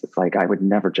things. It's like, I would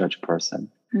never judge a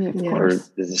person or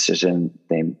the decision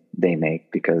they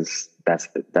make, because that's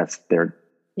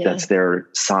their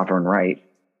sovereign right.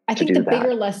 I think the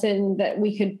bigger lesson that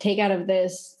we could take out of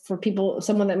this for people,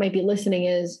 someone that might be listening,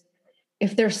 is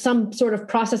if there's some sort of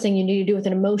processing you need to do with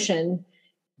an emotion,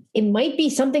 it might be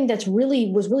something was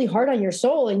really hard on your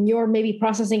soul, and you're maybe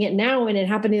processing it now and it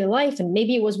happened in your life. And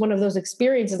maybe it was one of those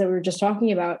experiences that we were just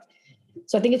talking about.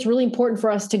 So I think it's really important for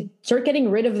us to start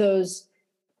getting rid of those.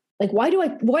 Like, why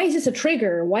is this a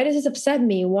trigger? Why does this upset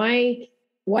me? Why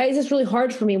is this really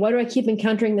hard for me? Why do I keep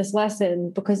encountering this lesson?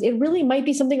 Because it really might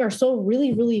be something our soul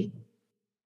really, really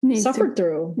suffered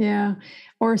through. Yeah.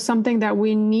 Or something that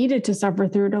we needed to suffer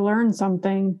through to learn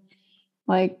something.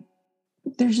 Like,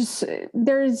 there's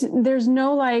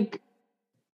no like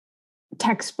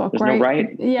textbook, there's right? No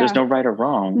right. Yeah. There's no right or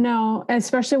wrong. No,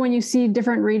 especially when you see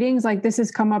different readings, like this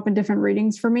has come up in different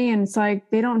readings for me. And it's like,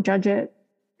 they don't judge it.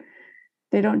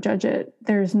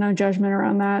 There's no judgment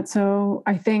around that. So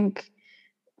I think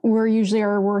we're usually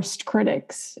our worst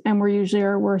critics, and we're usually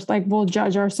our worst, like we'll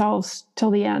judge ourselves till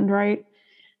the end. Right.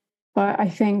 But I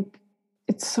think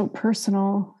it's so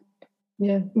personal.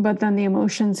 Yeah. But then the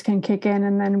emotions can kick in,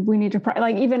 and then we need to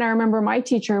like, even I remember my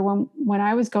teacher when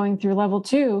I was going through level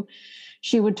 2,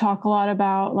 she would talk a lot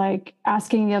about like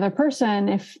asking the other person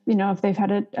if they've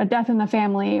had a death in the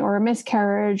family or a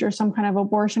miscarriage or some kind of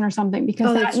abortion or something,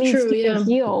 because that needs to be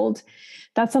healed.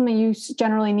 That's something you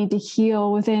generally need to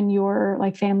heal within your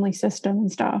like family system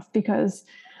and stuff, because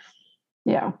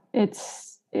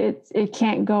it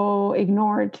can't go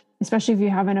ignored, especially if you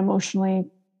haven't emotionally,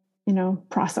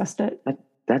 processed it.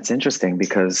 That's interesting,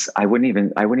 because I wouldn't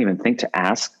even think to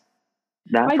ask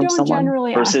that from someone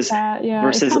generally versus ask that. Yeah,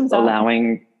 versus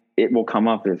allowing it will come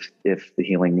up if the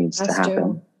healing needs to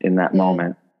happen in that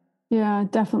moment. Yeah,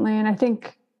 definitely. And I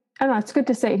think, I don't know, it's good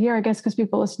to say it here, I guess, because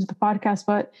people listen to the podcast,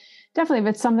 but definitely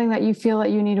if it's something that you feel that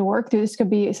you need to work through, this could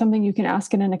be something you can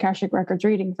ask in an Akashic Records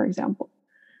reading, for example.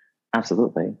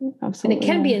 Absolutely. And it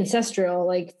can be ancestral,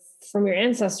 like from your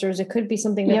ancestors. It could be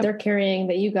something that they're carrying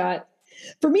that you got.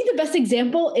 For me, the best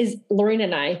example is Lorraine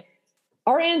and I.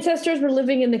 Our ancestors were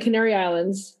living in the Canary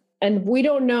Islands, and we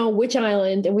don't know which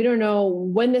island, and we don't know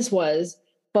when this was,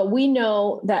 but we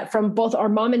know that from both our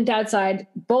mom and dad side,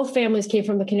 both families came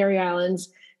from the Canary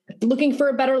Islands looking for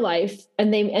a better life,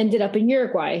 and they ended up in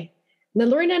Uruguay. And then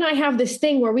Lorraine and I have this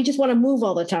thing where we just want to move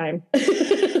all the time.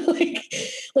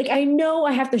 like I know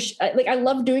I have to, I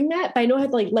love doing that, but I know I have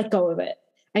to like let go of it.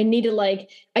 I need to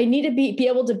be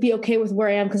able to be okay with where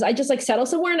I am, because I just like settle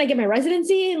somewhere and I get my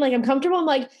residency and like I'm comfortable. I'm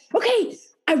like, okay,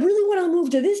 I really want to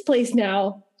move to this place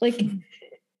now. Like,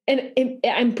 and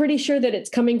I'm pretty sure that it's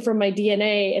coming from my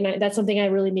DNA, and that's something I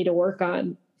really need to work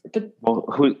on. But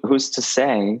who's to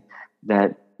say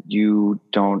that you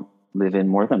don't live in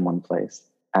more than one place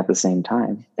at the same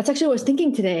time? That's actually what I was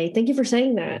thinking today. Thank you for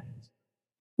saying that.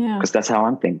 Yeah. Because that's how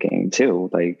I'm thinking too.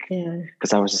 Like, Yeah.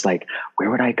 because I was just like, where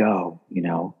would I go? You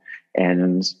know?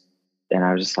 And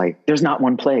I was just like, there's not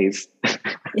one place.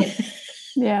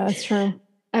 Yeah, that's true.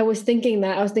 I was thinking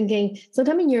that. I was thinking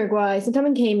sometime in Uruguay, sometime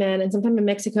in Cayman, and sometime in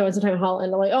Mexico, and sometime in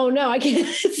Holland. I'm like, oh no, I can't.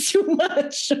 It's too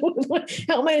much.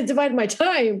 How am I to divide my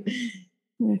time?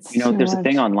 It's You know, there's much. a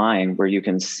thing online where you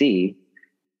can see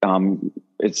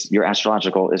it's through your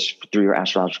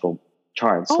astrological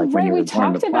charts. Oh, like when right. you're We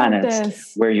born, the talked about planets,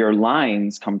 this. where your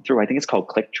lines come through. I think it's called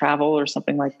click travel or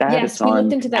something like that. Yes, It's we on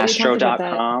looked into that. We talked about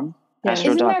that. astro.com. Yeah.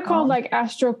 Astro.com. Isn't that called like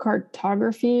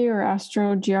astrocartography or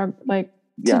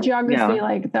geography,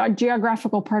 like the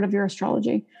geographical part of your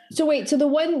astrology? So wait, so the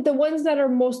ones that are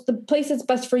the place that's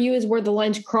best for you is where the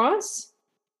lines cross?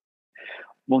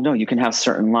 Well, no, you can have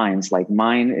certain lines. Like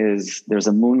mine is, there's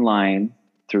a moon line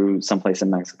through someplace in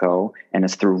Mexico, and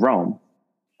it's through Rome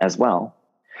as well.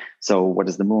 So what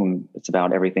is the moon? It's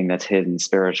about everything that's hidden,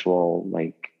 spiritual,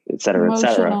 like, et cetera, et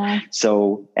cetera.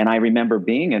 So, and I remember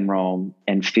being in Rome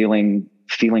and feeling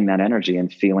that energy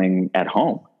and feeling at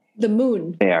home. The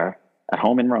moon. There, at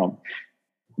home in Rome.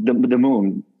 The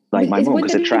moon, like my moon,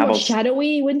 because it travels. More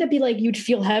shadowy? Wouldn't that be like you'd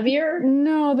feel heavier?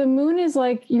 No, the moon is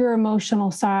like your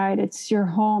emotional side. It's your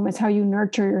home. It's how you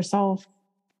nurture yourself.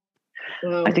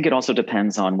 Wow. I think it also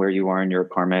depends on where you are in your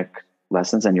karmic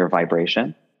lessons and your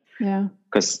vibration. Yeah.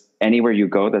 Because anywhere you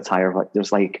go that's higher,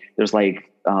 there's like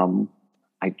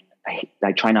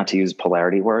I try not to use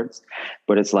polarity words,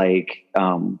 but it's like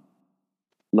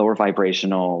lower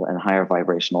vibrational and higher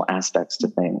vibrational aspects to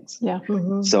things. Yeah.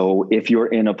 Mm-hmm. So if you're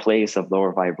in a place of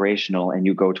lower vibrational and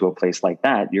you go to a place like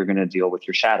that, you're going to deal with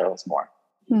your shadows more.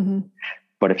 Mm-hmm.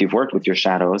 But if you've worked with your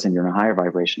shadows and you're in a higher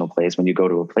vibrational place, when you go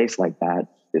to a place like that,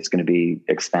 it's going to be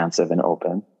expansive and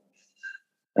open,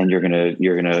 and you're going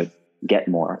to get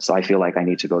more. So I feel like I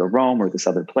need to go to Rome or this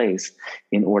other place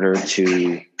in order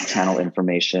to channel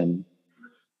information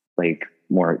like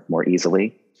more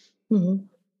easily. Mm-hmm.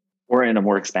 Or in a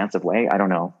more expansive way. I don't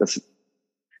know.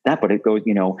 But it goes,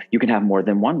 you can have more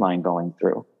than one line going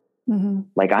through. Mm-hmm.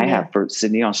 Like I have for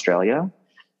Sydney, Australia,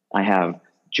 I have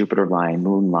Jupiter line,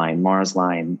 Moon line, Mars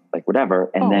line, like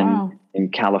whatever. And in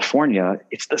California,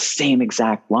 it's the same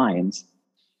exact lines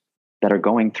that are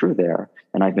going through there.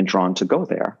 And I've been drawn to go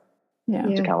there.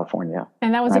 To California.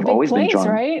 And that was a big place,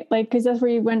 right? Like, because that's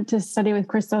where you went to study with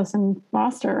Christos and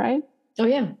Foster, right? Oh,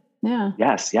 yeah. Yeah.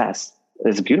 Yes.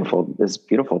 It's beautiful. It's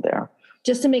beautiful there.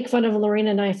 Just to make fun of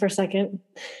Lorena and I for a second.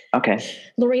 Okay.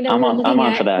 Lorena, I'm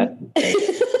on for that.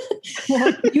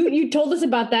 Well, you told us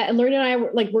about that, and Lorena and I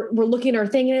were looking at our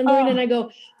thing, and Lorena and I go,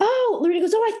 Lorena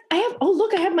goes,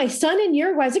 look, I have my son in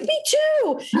Uruguay. I was like, me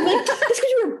too. I'm like, that's because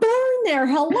you were born there.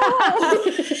 Hello.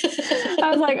 I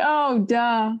was like, oh,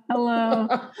 duh. Hello.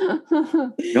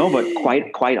 No, but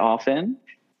quite often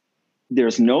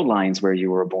there's no lines where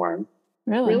you were born.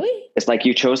 Really? It's like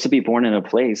you chose to be born in a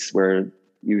place where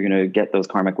you're going to get those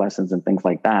karmic lessons and things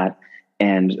like that,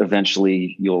 and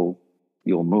eventually you'll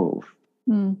move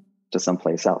to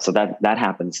someplace else. So that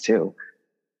happens too.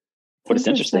 But it's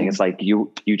interesting. It's like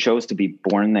you chose to be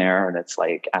born there, and it's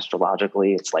like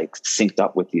astrologically, it's like synced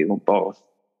up with you both.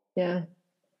 Yeah.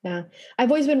 Yeah.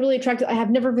 I've always been really attracted. I have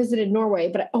never visited Norway,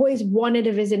 but I always wanted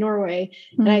to visit Norway.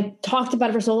 And I talked about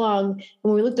it for so long. And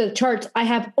when we looked at the charts, I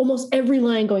have almost every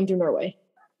line going through Norway.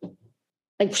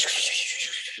 Like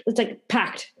it's like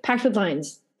packed with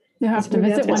lines. You have to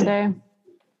visit one day.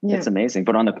 Yeah. It's amazing.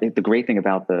 But on the great thing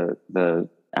about the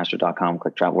astro.com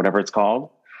click travel, whatever it's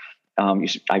called, I'm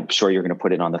sure you're going to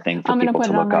put it on the thing for people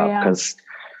to look up,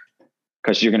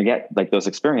 because you're going to get like those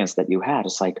experiences that you had.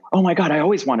 It's like, oh my God, I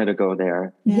always wanted to go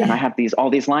there. Yeah. And I have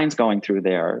all these lines going through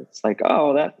there. It's like,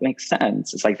 oh, that makes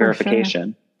sense. It's like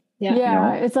verification. Sure.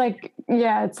 Yeah. It's like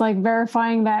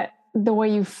verifying that the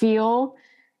way you feel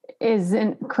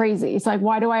isn't crazy. It's like,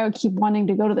 why do I keep wanting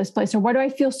to go to this place? Or why do I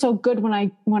feel so good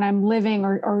when I'm living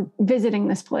or visiting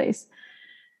this place?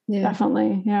 Yeah.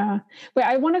 Definitely. Yeah. But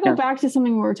I want to go back to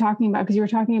something we were talking about, because you were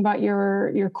talking about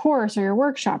your course or your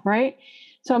workshop, right?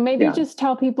 So maybe just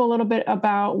tell people a little bit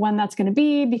about when that's going to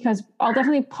be, because I'll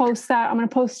definitely post that. I'm going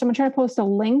to try to post a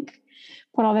link,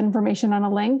 put all that information on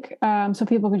a link, so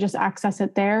people can just access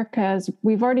it there, because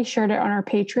we've already shared it on our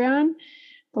Patreon,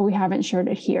 but we haven't shared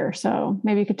it here. So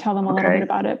maybe you could tell them a little bit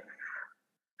about it.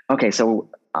 Okay. So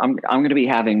I'm going to be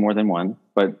having more than one,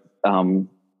 but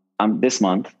this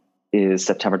month is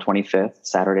September 25th,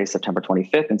 Saturday, September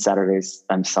 25th, and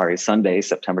Sunday,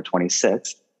 September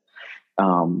 26th.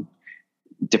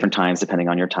 Different times depending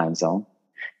on your time zone.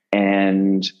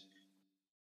 And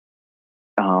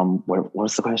what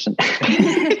was the question?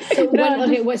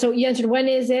 So you answered when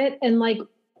is it, and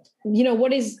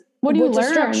what is what do you what's the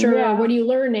learn? structure, Yeah. or what are you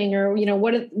learning, or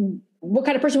what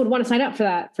kind of person would want to sign up for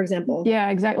that, for example? Yeah,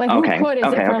 exactly. Like who could?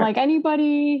 Is it for like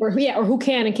anybody? Or who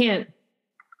can and can't?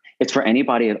 It's for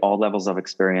anybody at all levels of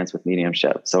experience with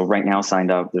mediumship. So right now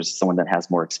signed up, there's someone that has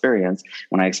more experience.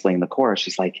 When I explain the course,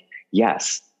 she's like,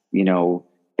 yes,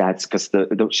 that's because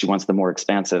she wants the more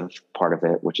expansive part of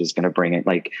it, which is going to bring it,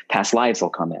 like past lives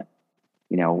will come in,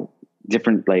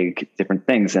 different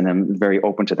things. And I'm very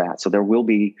open to that. So there will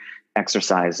be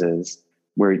exercises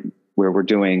where we're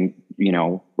doing,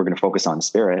 we're going to focus on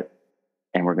spirit,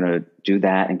 and we're going to do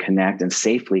that and connect and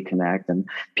safely connect. And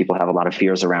people have a lot of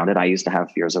fears around it. I used to have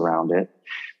fears around it.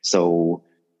 So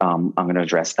I'm going to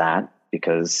address that,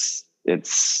 because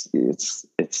it's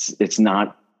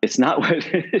not what,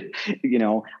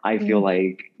 I feel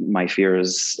like my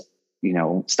fears,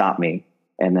 stop me.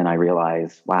 And then I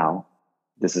realize, wow,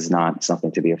 this is not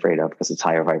something to be afraid of, because it's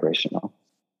higher vibrational.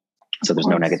 So there's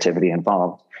no negativity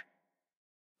involved.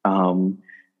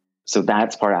 So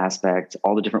that's part aspect,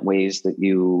 all the different ways that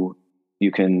you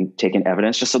can take in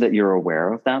evidence, just so that you're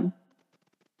aware of them.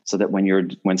 So that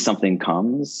when something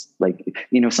comes, like,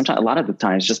 sometimes, a lot of the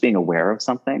times, just being aware of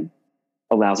something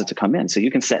allows it to come in. So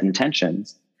you can set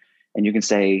intentions, and you can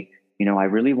say, I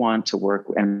really want to work,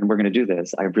 and we're going to do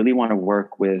this. I really want to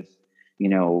work with,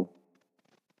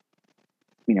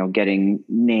 getting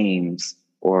names,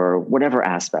 or whatever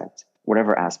aspect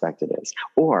it is.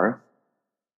 Or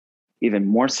even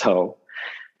more so,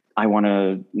 I want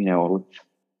to,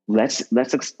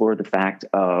 let's explore the fact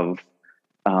of,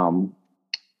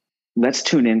 let's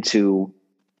tune into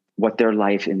what their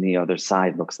life in the other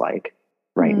side looks like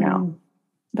right now.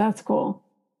 That's cool.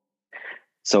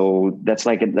 So that's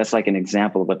like an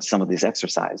example of what some of these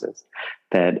exercises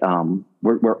that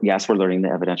we're learning the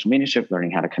evidential mediumship,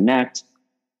 learning how to connect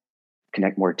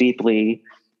more deeply,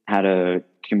 how to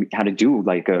do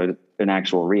like an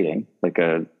actual reading, like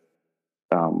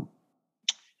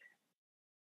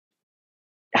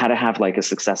how to have like a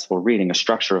successful reading, a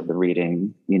structure of the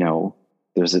reading.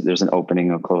 There's an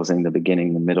opening, a closing, the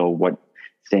beginning, the middle,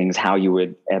 how you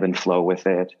would ebb and flow with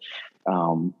it.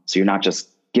 So you're not just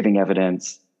giving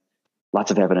evidence,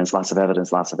 lots of evidence,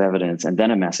 and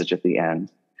then a message at the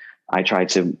end. I try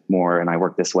to more, and I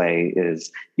work this way,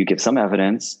 is you give some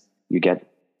evidence, you get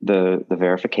the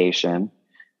verification,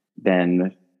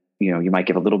 then, you might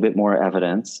give a little bit more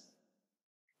evidence,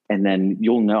 and then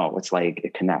you'll know, it's like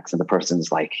it connects, and the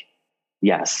person's like,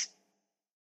 yes,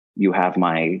 you have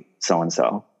my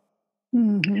so-and-so.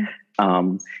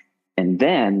 And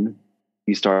then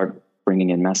you start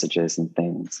bringing in messages and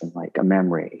things, and like a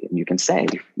memory, and you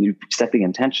set the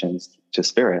intentions to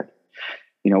spirit.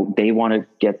 They want to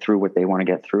get through what they want to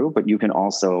get through, but you can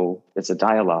also, it's a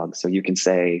dialogue. So you can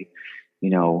say,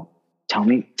 tell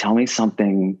me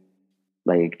something,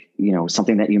 like,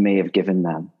 something that you may have given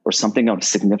them, or something of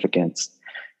significance,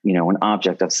 an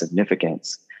object of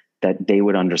significance that they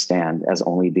would understand as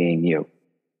only being you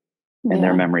and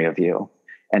their memory of you.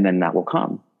 And then that will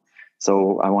come.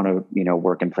 So I want to,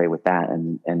 work and play with that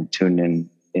and tune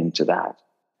into that.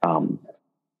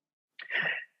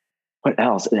 What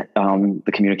else?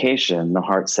 The communication, the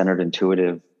heart-centered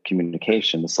intuitive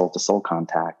communication, the soul-to-soul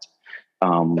contact,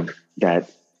 that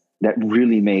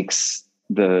really makes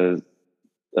a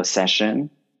session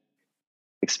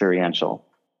experiential,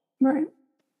 right?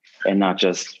 And not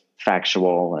just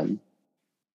factual and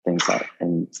things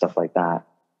and stuff like that.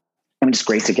 I mean, it's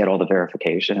great to get all the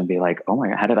verification and be like, oh my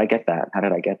God, how did I get that?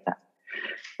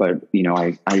 But,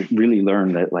 I really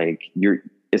learned that, like,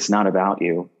 it's not about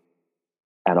you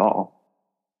at all.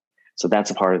 So that's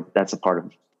a part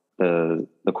of the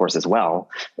course as well.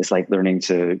 It's like learning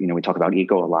to, we talk about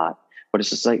ego a lot, but it's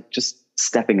just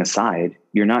stepping aside.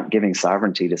 You're not giving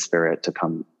sovereignty to spirit to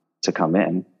come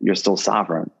in. You're still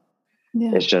sovereign.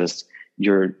 Yeah. It's just,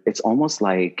 it's almost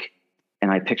like,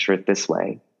 and I picture it this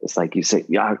way. It's like you say,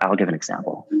 I'll give an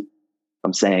example.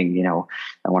 I'm saying,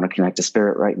 I want to connect to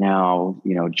spirit right now,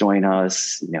 join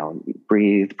us,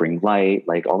 breathe, bring light,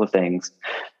 like all the things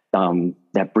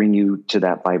that bring you to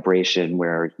that vibration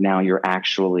where now you're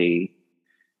actually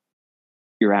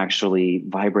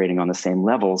vibrating on the same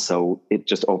level. So it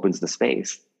just opens the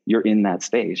space. You're in that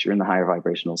space. You're in the higher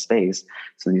vibrational space.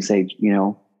 So then you say,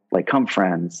 like, come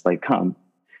friends, like, come,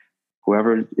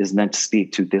 whoever is meant to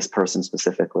speak to this person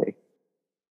specifically.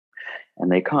 And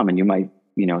they come, and you might,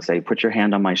 say, put your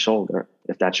hand on my shoulder,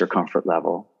 if that's your comfort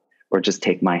level, or just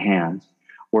take my hand,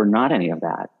 or not any of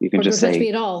that. You can just say, touch me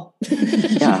at all.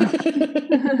 Yeah,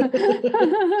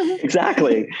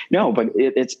 exactly. No, but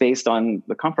it's based on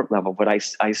the comfort level. But I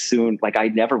soon, like, I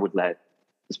never would let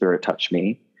the spirit touch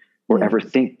me or ever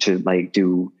think to, like,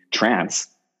 do trance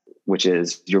which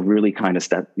is you're really kind of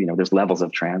there's levels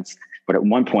of trance. But at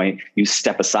one point you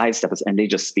step aside, and they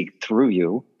just speak through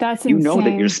you. That's you insane. know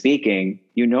that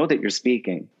you're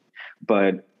speaking,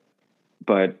 but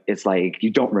it's like, you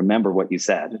don't remember what you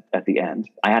said at the end.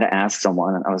 I had to ask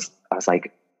someone, and I was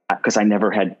like, because I never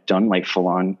had done like full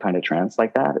on kind of trance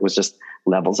like that. It was just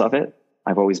levels of it.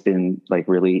 I've always been like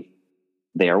really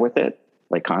there with it,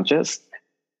 like conscious.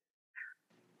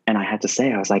 And I had to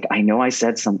say, I was like, I know I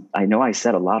said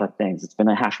a lot of things. It's been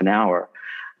a half an hour.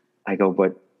 I go,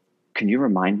 but can you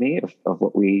remind me of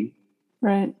what we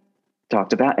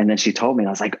talked about? And then she told me, and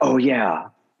I was like, oh yeah.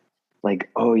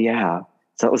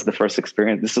 So that was the first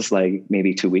experience. This was like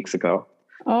maybe 2 weeks ago.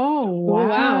 Oh,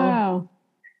 wow.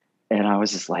 And I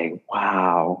was just like,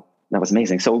 wow, that was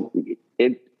amazing. So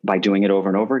by doing it over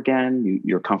and over again,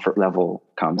 your comfort level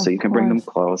comes. So you can bring them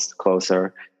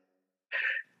closer.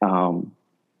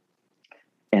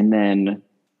 And then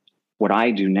what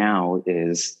I do now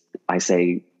is I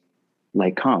say,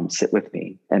 like, come sit with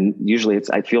me. And usually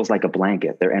it feels like a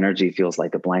blanket. Their energy feels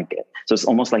like a blanket. So it's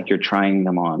almost like you're trying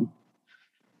them on,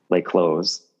 like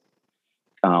clothes.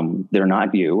 They're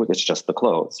not you, it's just the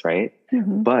clothes, right?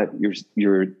 Mm-hmm. But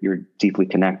you're deeply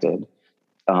connected.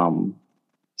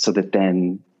 So that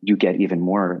then you get even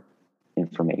more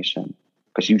information,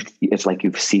 because it's like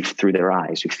you see through their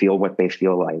eyes. You feel what they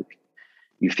feel like.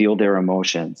 You feel their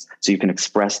emotions, so you can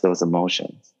express those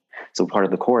emotions. So part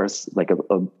of the course, like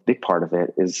a big part of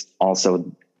it, is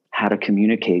also how to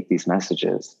communicate these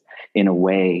messages in a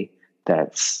way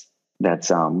that's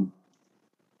going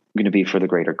to be for the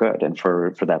greater good and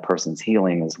for that person's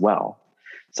healing as well.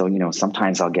 So,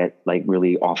 sometimes I'll get like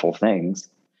really awful things,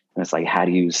 and it's like, how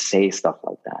do you say stuff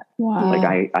like that? Wow.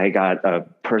 Like I got a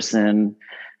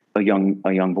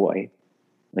young boy,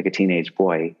 like a teenage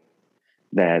boy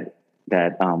that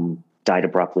died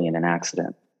abruptly in an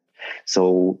accident.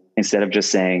 So instead of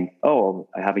just saying, oh,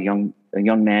 I have a young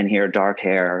man here, dark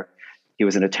hair, he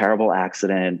was in a terrible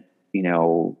accident,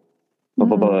 blah,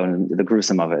 blah, blah, and the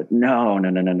gruesome of it. No.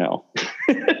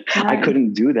 Right. I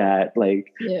couldn't do that.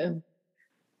 Like, yeah.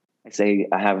 I say,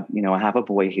 I have a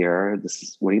boy here. This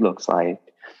is what he looks like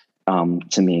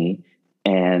to me.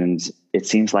 And it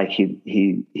seems like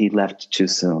he left too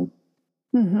soon.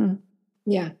 Mm-hmm.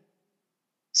 Yeah.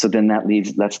 So then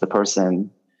lets the person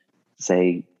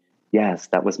say, yes,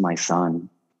 that was my son.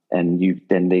 And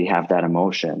then they have that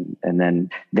emotion. And then,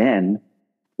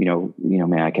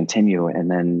 may I continue?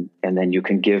 And then you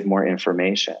can give more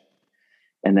information,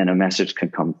 and then a message can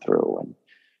come through. And,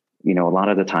 a lot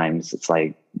of the times it's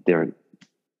like,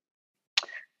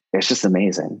 it's just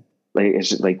amazing. Like, it's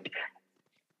just like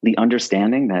the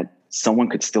understanding that someone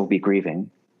could still be grieving.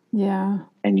 Yeah.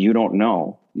 And you don't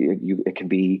know. It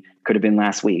could have been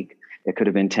last week. It could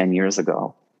have been 10 years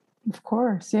ago. Of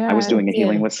course. Yeah. I was doing a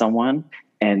healing with someone,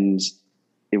 and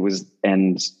it was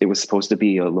supposed to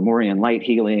be a Lemurian light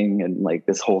healing and like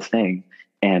this whole thing,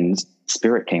 and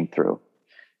spirit came through.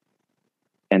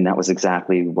 And that was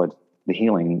exactly what the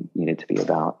healing needed to be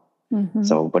about. Mm-hmm.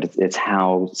 So, but it's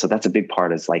how, so that's a big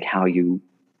part, is like how you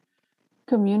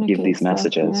give these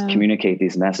messages, communicate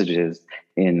these messages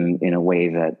in a way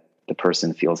that the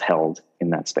person feels held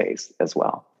in that space as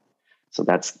well. So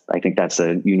I think that's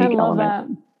a unique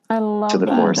element. I love to the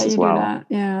course that as you well. Do that.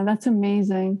 Yeah, that's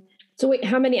amazing. So wait,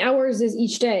 how many hours is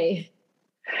each day?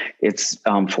 It's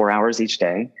 4 hours each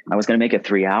day. I was going to make it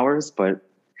 3 hours, but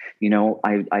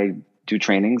I do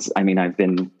trainings. I mean, I've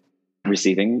been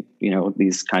receiving,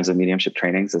 these kinds of mediumship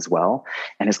trainings as well.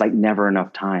 And it's like never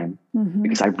enough time,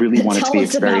 because I really want it to be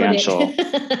experiential.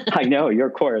 I know, your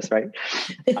course, right?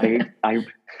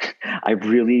 I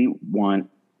really want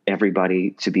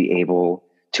everybody to be able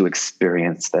to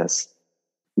experience this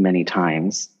many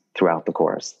times throughout the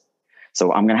course.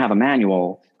 So I'm going to have a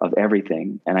manual of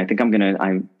everything. And I think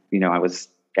I was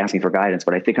asking for guidance,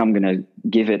 but I think I'm going to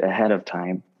give it ahead of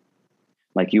time,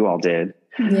 like you all did.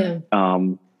 Yeah.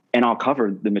 And I'll cover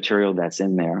the material that's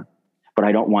in there, but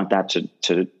I don't want that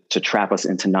to trap us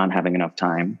into not having enough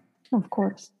time. Of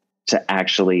course. To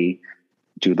actually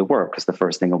do the work. Because the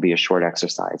first thing will be a short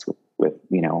exercise with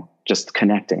just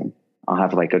connecting. I'll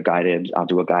do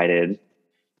a guided,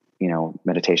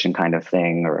 meditation kind of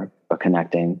thing, or a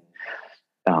connecting,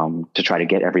 to try to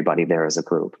get everybody there as a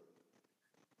group.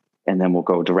 And then we'll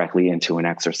go directly into an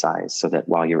exercise, so that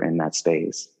while you're in that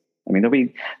space, I mean, there'll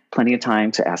be plenty of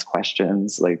time to ask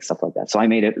questions, like stuff like that. So I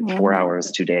made it 4 hours,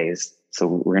 2 days. So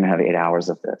we're going to have 8 hours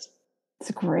of this.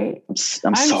 It's great.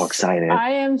 I'm so excited.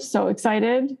 I am so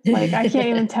excited. Like, I can't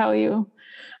even tell you.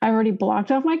 I already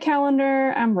blocked off my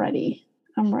calendar. I'm ready.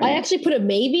 I'm ready. I actually put a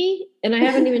maybe, and I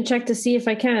haven't even checked to see if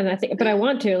I can. I think, but I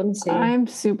want to. Let me see. I'm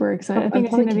super excited. I think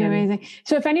it's going to be amazing.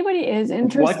 So if anybody is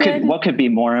interested, what could be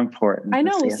more important? I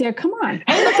know, Lucia, come on.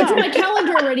 I looked into my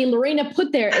calendar already. Lorena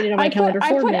put there in my calendar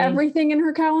for me. I put everything in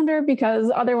her calendar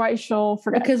because otherwise she'll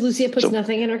forget. Because Lucia puts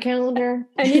nothing in her calendar.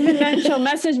 And even then she'll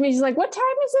message me. She's like, what time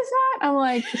is this at? I'm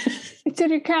like, it's in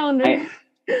your calendar.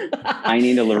 I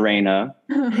need a Lorena.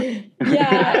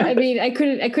 Yeah, I mean, I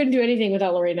couldn't do anything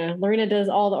without Lorena. Lorena does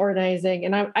all the organizing,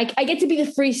 and I get to be the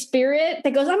free spirit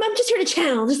that goes, I'm just here to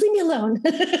channel. Just leave me alone.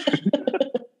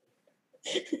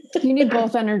 You need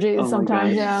both energies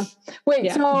sometimes. Yeah. Wait,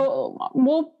 yeah. So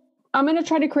I'm going to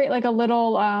try to create like a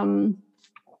little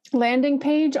landing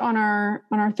page on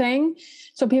our thing,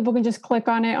 so people can just click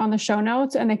on it on the show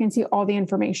notes and they can see all the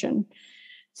information.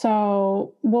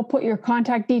 So we'll put your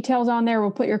contact details on there.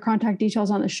 We'll put your contact details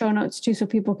on the show notes too, so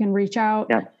people can reach out.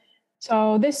 Yeah.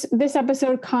 So this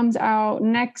episode comes out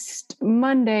next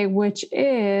Monday, which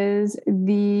is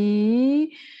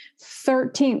the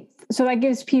 13th. So that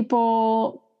gives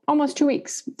people almost 2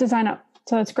 weeks to sign up.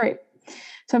 So that's great.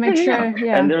 So make sure.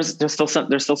 Yeah. And there's still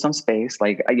some space.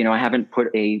 Like, I haven't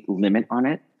put a limit on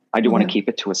it. I do want to keep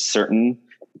it to a certain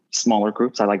smaller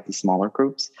groups. I like the smaller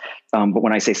groups. But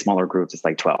when I say smaller groups, it's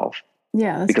like 12.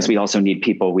 Yeah. Because we also need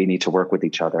people. We need to work with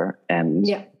each other and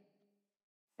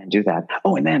do that.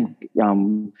 Oh, and then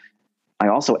I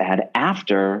also add,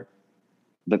 after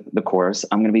the course,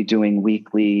 I'm going to be doing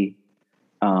weekly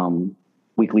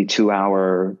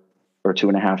 2-hour or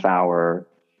 2.5 hour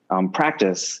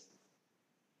practice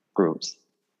groups.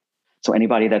 So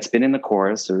anybody that's been in the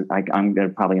course, or I'm going to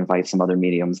probably invite some other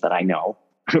mediums that I know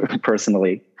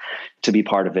personally to be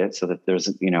part of it, so that there's,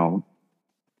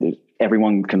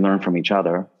 everyone can learn from each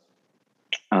other.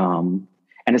 And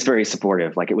it's very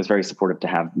supportive. Like, it was very supportive to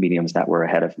have mediums that were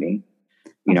ahead of me,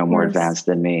 more advanced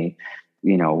than me,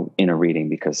 in a reading,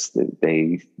 because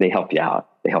they help you out.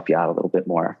 They help you out a little bit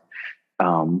more. But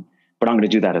I'm going to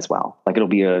do that as well. Like, it'll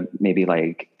be maybe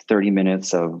like 30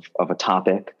 minutes of a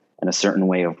topic and a certain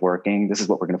way of working. This is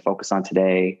what we're going to focus on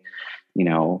today.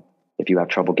 If you have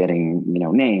trouble getting,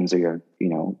 names, or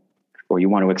or you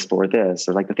want to explore this,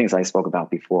 or like the things I spoke about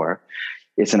before,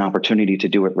 it's an opportunity to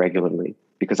do it regularly,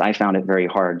 because I found it very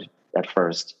hard at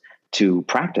first to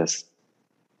practice,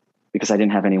 because I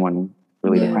didn't have anyone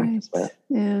really to practice with.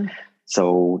 Yeah.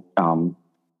 So,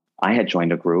 I had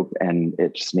joined a group, and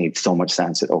it just made so much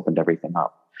sense. It opened everything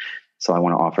up. So I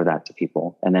want to offer that to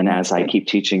people. And then as I keep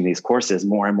teaching these courses,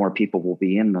 more and more people will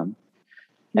be in them.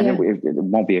 And it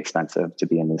won't be expensive to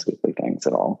be in these weekly things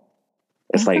at all.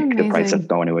 It's like amazing. The price of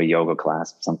going to a yoga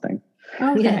class or something.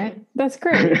 Okay. That's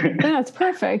great. That's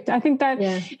perfect. I think that,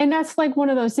 and that's like one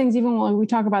of those things, even when we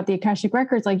talk about the Akashic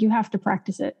Records, like, you have to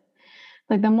practice it.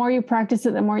 Like, the more you practice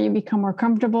it, the more you become more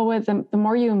comfortable with them, the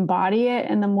more you embody it.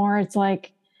 And the more it's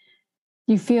like,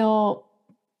 you feel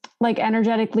like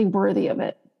energetically worthy of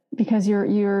it, because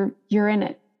you're in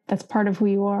it. That's part of who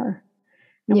you are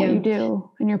and what you do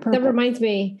and your purpose. That reminds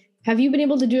me, have you been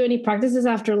able to do any practices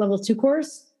after level 2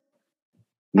 course?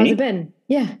 How's it been?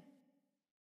 Yeah.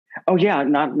 Oh yeah.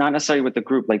 Not necessarily with the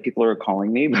group. Like, people are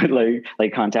calling me, but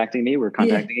like contacting me. We're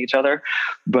contacting each other.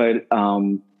 But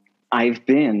I've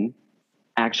been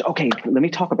actually, okay, let me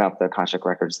talk about the Akashic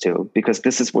Records too, because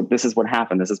this is what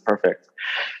happened. This is perfect.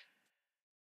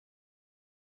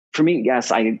 For me,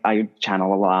 yes, I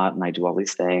channel a lot, and I do all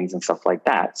these things and stuff like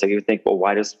that. So you would think, well,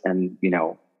 why does, and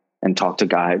talk to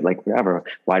God, like, whatever,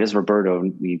 why does Roberto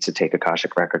need to take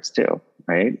Akashic Records too?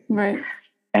 Right. Right.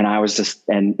 And I was just,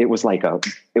 and it was like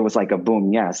a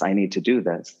boom. Yes, I need to do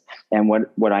this. And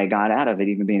what I got out of it,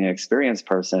 even being an experienced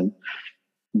person,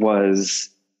 was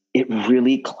it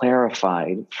really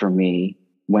clarified for me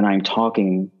when I'm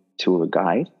talking to a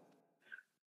guide,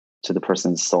 to the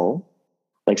person's soul.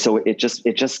 Like, so it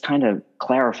just kind of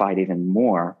clarified even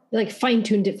more. Like,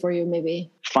 fine-tuned it for you,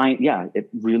 maybe. It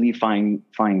really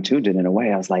fine-tuned it in a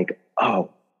way. I was like, oh,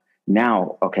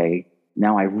 now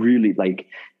I really, like,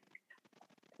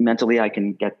 mentally I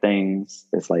can get things.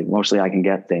 It's like, emotionally I can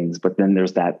get things, but then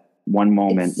there's that one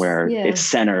moment where it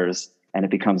centers and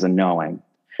it becomes a knowing.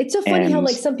 It's so funny how,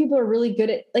 like, some people are really good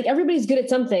at, like, everybody's good at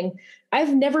something.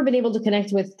 I've never been able to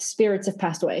connect with spirits that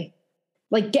passed away.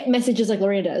 Like, get messages like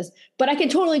Lorena does, but I can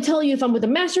totally tell you if I'm with the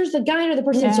masters, the guide, or the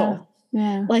person's soul.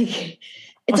 Yeah. Like,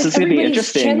 it's like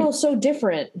everybody's channel so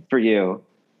different for you.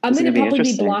 I'm going to probably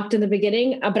be blocked in the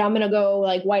beginning, but I'm going to go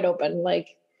like wide open,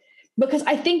 like, because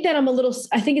I think that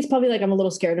I think it's probably like, I'm a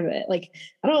little scared of it. Like,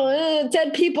 I don't know,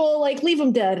 dead people, like, leave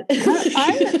them dead.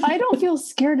 I don't feel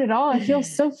scared at all. I feel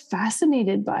so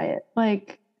fascinated by it.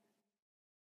 Like,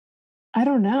 I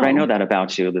don't know. But I know that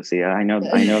about you, Lucia. I know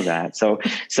that.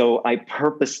 So I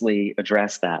purposely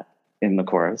address that in the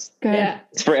course. Good. Yeah.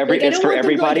 It's for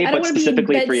everybody, but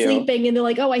specifically for you. Sleeping, and they're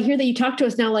like, "Oh, I hear that you talk to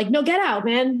us now." Like, no, get out,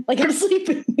 man. Like, I'm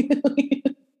sleeping.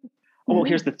 Oh, well,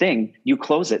 here's the thing. You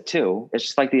close it too. It's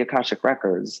just like the Akashic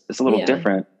Records. It's a little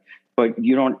different, but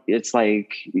it's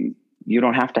like, you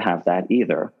don't have to have that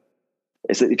either.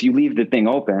 It's, if you leave the thing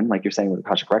open, like you're saying with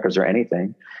Akashic Records or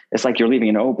anything, it's like you're leaving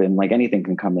it open, like anything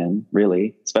can come in,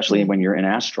 really, especially when you're in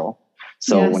astral.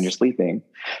 So when you're sleeping.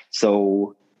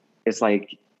 So it's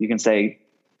like, you can say,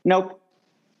 nope,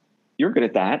 you're good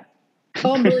at that.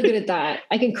 Oh, I'm really good at that.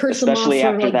 I can curse them off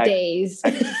for days.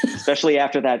 Especially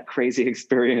after that crazy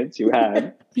experience you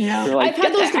had. Yeah. Like, I've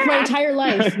had those my entire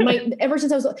life. Ever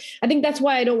since I think that's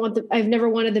why I've never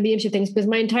wanted the mediumship things, because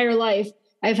my entire life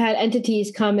I've had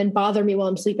entities come and bother me while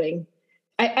I'm sleeping.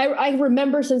 I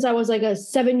remember since I was like a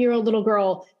 7-year-old little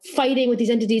girl fighting with these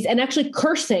entities and actually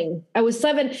cursing. I was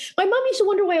 7. My mom used to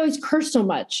wonder why I always cursed so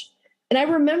much. And I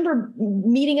remember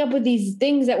meeting up with these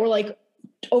things that were like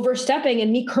overstepping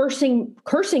and me cursing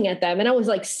at them. And I was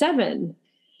like 7.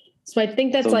 So I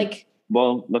think that's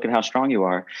well, look at how strong you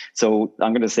are. So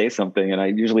I'm going to say something, and I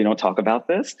usually don't talk about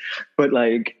this, but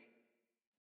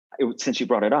since you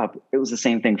brought it up, it was the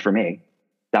same thing for me.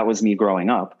 That was me growing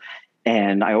up,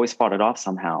 and I always fought it off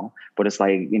somehow. But it's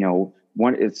like,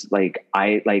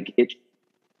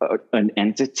 an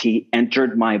entity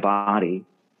entered my body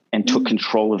and took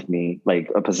control of me,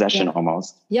 like a possession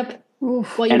almost. Yep.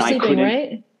 While you're sleeping,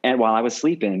 right? And while I was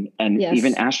sleeping, and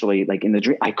even astrally, like in the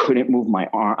dream, I couldn't move my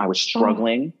arm. I was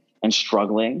struggling and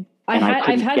struggling, and I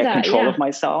couldn't get control of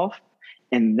myself.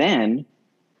 And then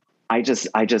I just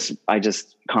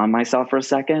calmed myself for a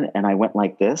second, and I went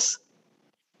like this,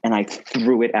 and I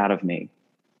threw it out of me.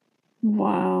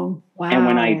 Wow. And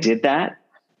when I did that,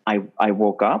 I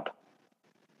woke up,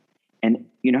 and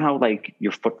you know how like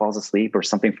your foot falls asleep or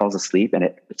something falls asleep, and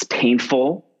it's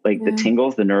painful, like the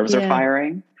tingles, the nerves are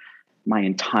firing. My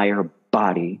entire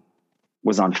body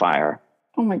was on fire.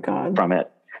 Oh my God. From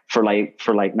it. For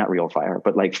not real fire,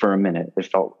 but like for a minute, it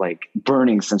felt like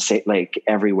burning like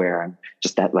everywhere, and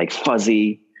just that like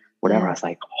fuzzy, whatever. I was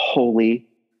like, holy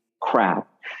crap.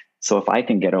 So if I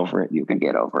can get over it, you can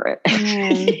get over it.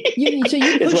 So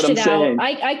you pushed it out.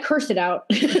 I cursed it out.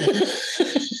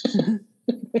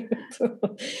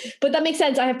 But that makes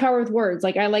sense. I have power with words.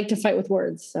 Like I like to fight with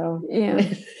words. So yeah.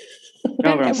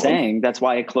 No, what I'm saying, that's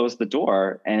why I closed the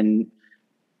door, and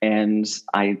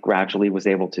I gradually was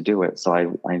able to do it. So I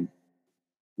want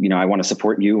to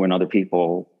support you and other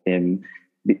people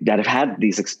that have had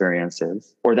these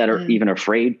experiences, or that are even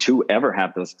afraid to ever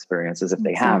have those experiences if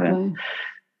they haven't.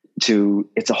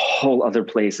 It's a whole other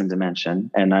place and dimension,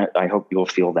 and I hope you'll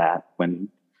feel that when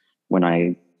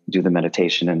I do the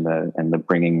meditation and the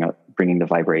bringing the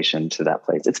vibration to that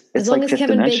place. It's as long as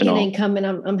Kevin Bacon ain't coming,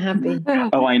 I'm happy.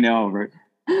 Oh, I know. Right?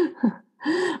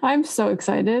 I'm so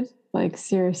excited. Like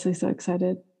seriously, so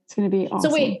excited. It's going to be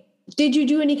awesome. So wait, did you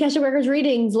do any Akashic Records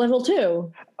readings level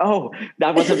 2? Oh,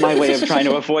 that wasn't my way of trying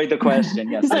to avoid the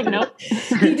question. Yes, it's like nope.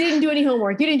 You didn't do any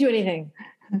homework. You didn't do anything.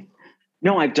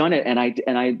 No, I've done it, and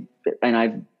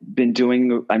I'm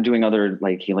doing other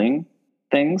like healing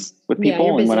things with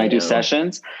people, and when I do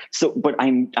sessions. So, but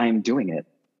I'm doing it.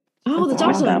 Oh, that's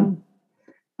awesome. Them.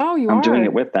 Oh, I'm doing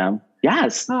it with them.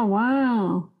 Yes. Oh,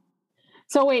 wow.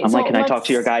 So wait, I'm like, can I talk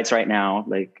to your guides right now?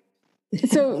 Like,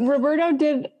 so Roberto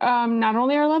did not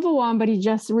only our level 1, but he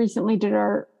just recently did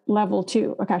our level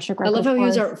 2 Akashic Records. I love how he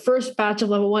was our first batch of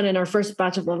level 1 and our first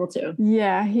batch of level 2.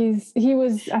 Yeah, he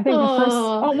was I think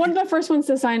one of the first ones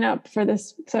to sign up for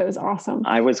this, so it was awesome.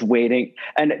 I was waiting,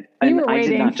 and I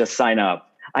did not just sign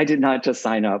up. I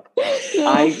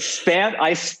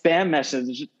spam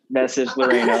message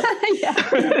Lorena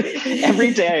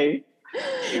every day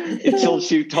until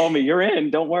she told me, you're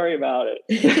in, don't worry about it.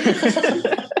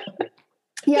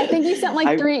 Yeah, I think you sent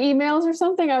like 3 emails or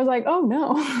something. I was like, oh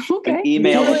no. Okay. An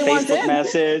email, a Facebook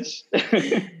message.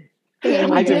 I've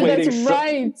been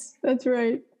waiting. That's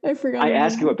right. I forgot. I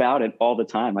ask you about it all the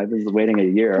time. I've been waiting a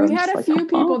year. We had a few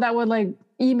people that would like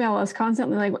email us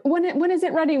constantly, like, when is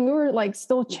it ready? And we were like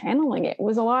still channeling it. It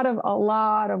was a lot of work. Oh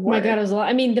my God, it was a lot.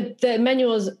 I mean, the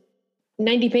manual is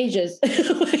 90 pages.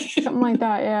 Something like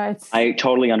that. Yeah. I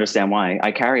totally understand why.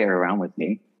 I carry it around with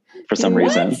me for some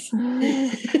reason.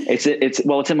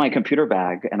 It's in my computer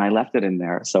bag, and I left it in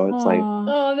there. So it's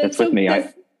it's with me.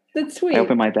 That's sweet. I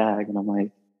open my bag and I'm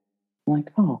like,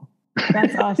 oh.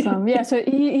 That's awesome. Yeah. So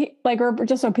he like,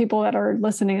 just so people that are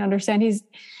listening understand, he's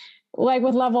like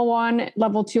with level 1,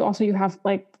 level 2, also you have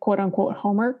like quote unquote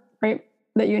homework, right?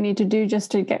 That you need to do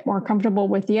just to get more comfortable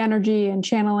with the energy and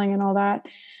channeling and all that.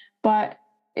 but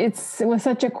it was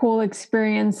such a cool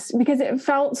experience because it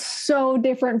felt so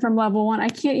different from level 1. I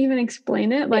can't even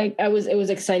explain it. Like it was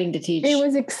exciting to teach. It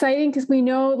was exciting because we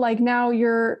know like now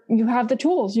you have the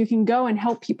tools, you can go and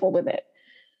help people with it.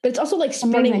 But it's also like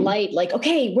spreading light. Like,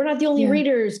 okay, we're not the only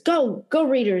readers. Go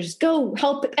readers, go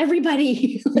help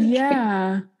everybody.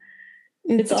 Yeah.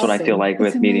 That's awesome. What I feel like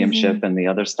with mediumship and the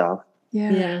other stuff.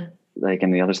 Yeah. Like,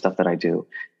 and the other stuff that I do.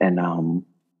 And,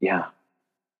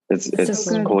 it's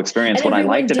so a cool experience. And what I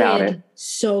liked about it.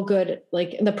 So good.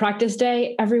 Like in the practice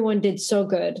day, everyone did so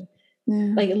good.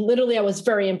 Yeah. Like literally I was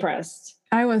very impressed.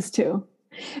 I was too.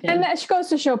 Yeah. And that goes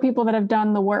to show people that have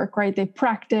done the work, right? They've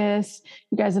practiced,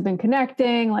 you guys have been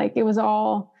connecting. Like it was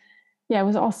all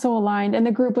so aligned. And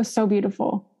the group was so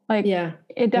beautiful. Like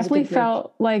it definitely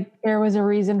felt like there was a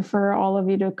reason for all of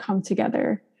you to come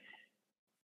together.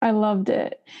 I loved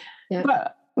it. Yeah.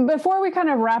 But before we kind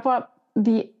of wrap up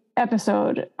the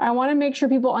episode, I want to make sure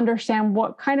people understand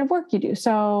what kind of work you do.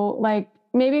 So like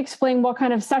maybe explain what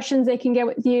kind of sessions they can get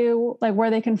with you, like where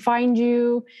they can find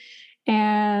you.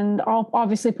 And I'll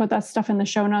obviously put that stuff in the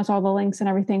show notes, all the links and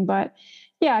everything. But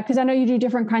yeah, because I know you do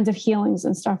different kinds of healings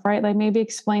and stuff, right? Like maybe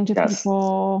explain to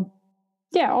people,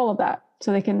 all of that,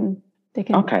 so they can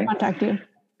contact you.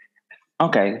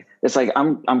 Okay, it's like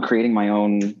I'm creating my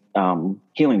own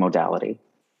healing modality.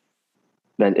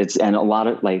 And a lot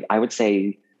of, like, I would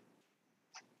say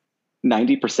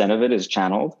 90% of it is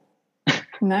channeled.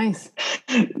 Nice.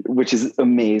 Which is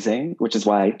amazing, which is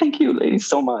why I thank you ladies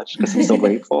so much, because I'm so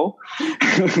grateful.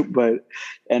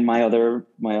 And my other,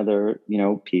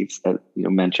 peeps that,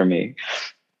 mentor me.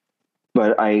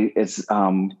 But it's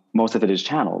most of it is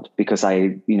channeled because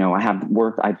I have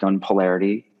worked, I've done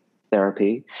polarity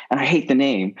therapy, and I hate the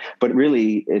name, but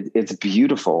really it's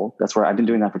beautiful. That's where I've been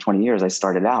doing that for 20 years. I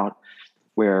started out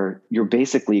where you're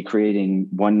basically creating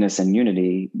oneness and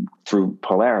unity through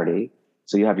polarity.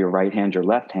 So you have your right hand, your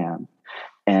left hand,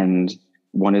 and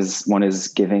one is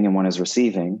giving and one is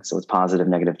receiving. So it's positive,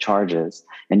 negative charges,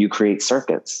 and you create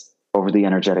circuits over the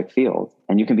energetic field.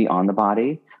 And you can be on the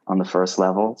body on the first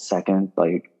level, second,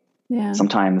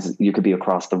 sometimes you could be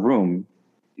across the room.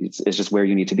 It's just where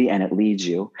you need to be, and it leads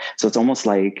you. So it's almost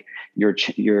like you're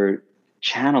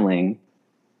channeling,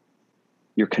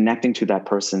 you're connecting to that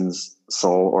person's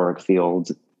soul auric field,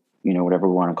 whatever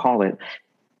we want to call it.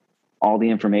 All the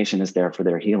information is there for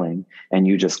their healing, and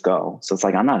you just go. So it's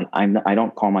like, I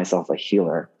don't call myself a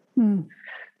healer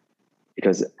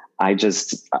because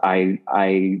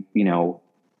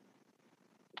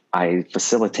I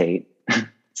facilitate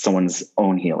someone's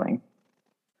own healing.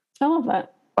 I love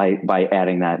that. By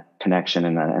adding that connection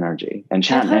and that energy. And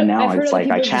now it's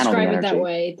like I channel the energy. That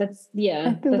way. That's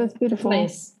beautiful.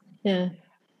 Nice. Yeah.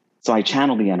 So I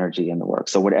channel the energy in the work.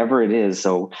 So whatever it is.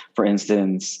 So for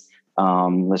instance,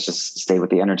 let's just stay with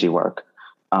the energy work.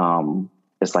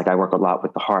 It's like I work a lot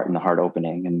with the heart and the heart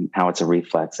opening and how it's a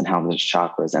reflex and how there's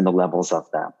chakras and the levels of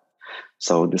them.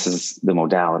 So this is the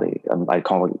modality. I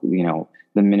call it,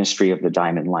 the ministry of the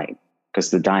diamond light,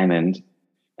 because the diamond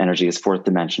energy is fourth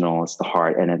dimensional. It's the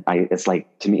heart. And it's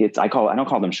like, to me, I don't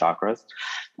call them chakras.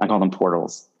 I call them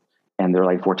portals, and they're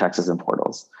like vortexes and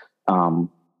portals. And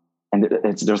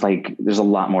there's a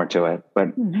lot more to it,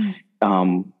 but,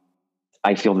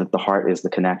 I feel that the heart is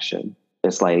the connection.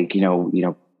 It's like,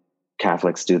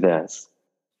 Catholics do this,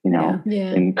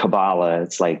 in Kabbalah,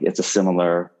 it's like, it's a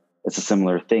similar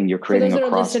thing. You're creating a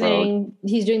crossroad.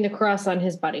 He's doing the cross on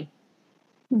his body.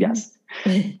 Yes.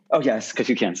 Oh yes. Cause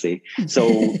you can't see.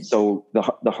 So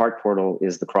the heart portal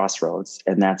is the crossroads,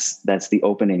 and that's the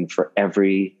opening for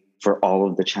all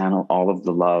of the channel, all of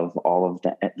the love, all of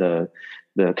the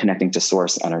connecting to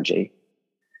source energy.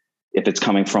 If it's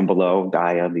coming from below,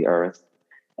 Gaia, the earth,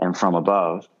 and from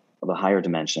above, the higher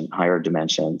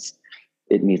dimensions,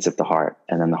 it meets at the heart,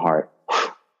 and then the heart.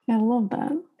 I love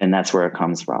that. And that's where it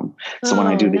comes from. So when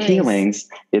I do the healings,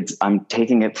 I'm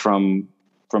taking it from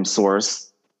source,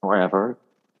 wherever.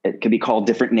 It could be called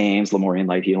different names, Lemurian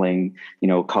light healing,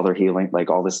 color healing, like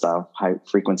all this stuff, high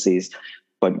frequencies.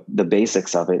 But the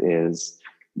basics of it is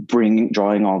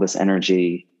drawing all this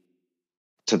energy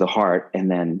to the heart and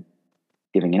then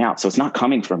giving it out. So it's not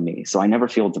coming from me. So I never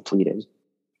feel depleted.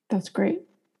 That's great.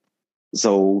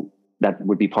 So that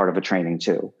would be part of a training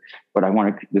too. But I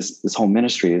want this whole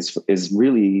ministry is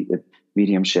really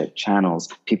mediumship, channels,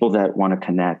 people that want to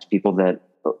connect, people that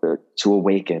to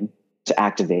awaken, to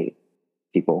activate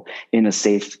people in a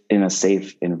safe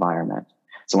environment.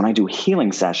 So when I do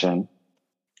healing session,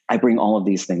 I bring all of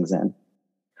these things in.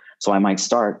 So I might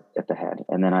start at the head,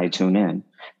 and then I tune in,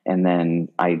 and then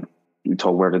I'm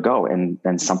told where to go, and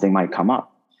then something might come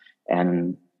up,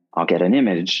 and I'll get an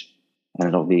image, and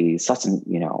it'll be such an,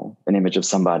 an image of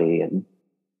somebody, and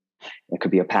it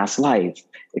could be a past life.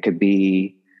 It could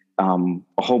be a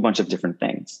whole bunch of different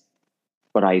things.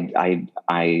 But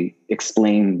I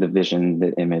explain the vision,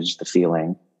 the image, the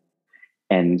feeling,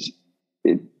 and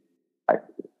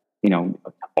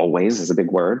always is a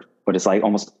big word, but it's like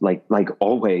almost like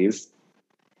always.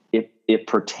 It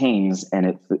pertains, and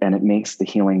it makes the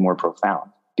healing more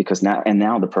profound, because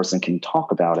now the person can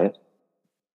talk about it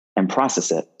and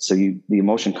process it. So the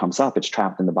emotion comes up, it's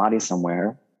trapped in the body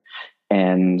somewhere,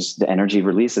 and the energy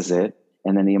releases it,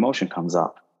 and then the emotion comes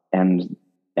up, and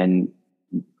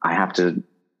I have to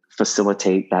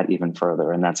facilitate that even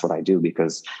further. And that's what I do,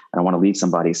 because I don't want to leave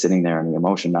somebody sitting there in the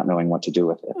emotion, not knowing what to do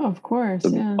with it. Oh, of course. So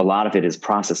yeah. A lot of it is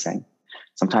processing.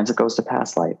 Sometimes it goes to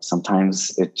past life.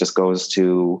 Sometimes it just goes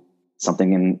to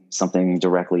something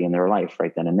directly in their life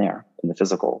right then and there in the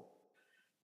physical.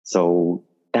 So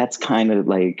that's kind of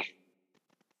like,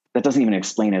 that doesn't even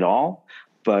explain it all,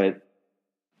 but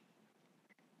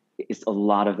it's a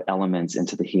lot of elements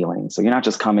into the healing. So you're not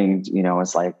just coming,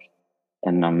 it's like,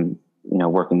 and I'm,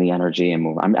 working the energy and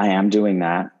move. I am doing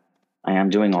that. I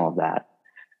am doing all of that,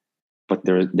 but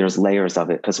there's layers of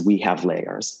it, because we have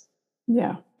layers.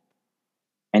 Yeah.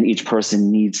 And each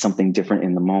person needs something different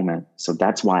in the moment. So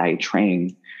that's why I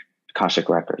train Akashic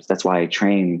Records. That's why I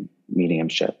train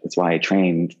mediumship. That's why I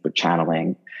trained for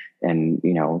channeling and,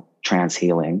 trance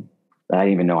healing that I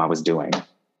didn't even know I was doing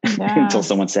until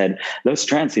someone said, "That's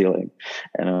trance healing."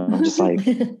 And I'm just like,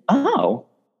 oh.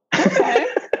 Okay.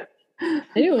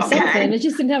 I knew it was something. It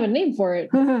just didn't have a name for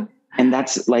it. And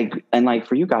that's like,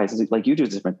 for you guys, like you do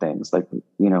different things. Like,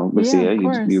 Lucia,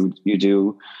 you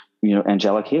do,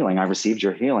 angelic healing. I received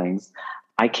your healings.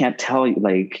 I can't tell you,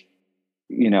 like,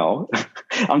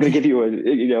 I'm going to give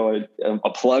you a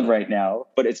plug right now,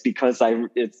 but it's because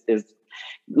it's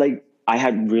like, I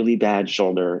had really bad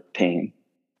shoulder pain.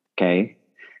 Okay.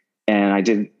 And I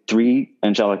did 3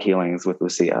 angelic healings with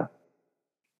Lucia,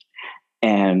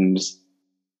 and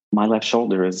my left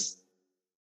shoulder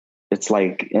it's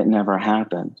like it never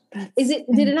happened. Did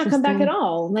it not come back at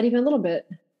all? Not even a little bit?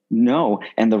 No.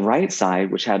 And the right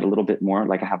side, which had a little bit more,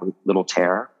 like I have a little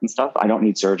tear and stuff. I don't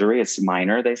need surgery. It's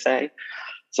minor, they say.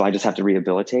 So I just have to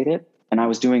rehabilitate it. And I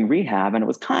was doing rehab, and it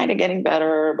was kind of getting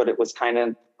better, but it was kind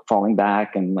of falling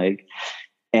back, and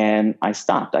I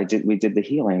stopped. We did the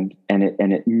healing, and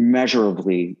it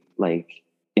measurably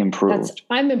improved.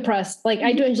 I'm impressed. Like,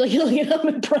 I do angelic healing, and I'm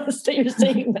impressed that you're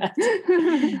saying that.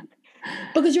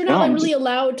 Because you're not really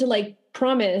allowed to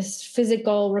promise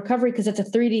physical recovery, because it's a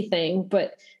 3D thing,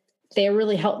 but they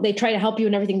really help. They try to help you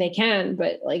in everything they can,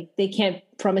 but they can't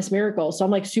promise miracles. So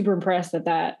I'm super impressed at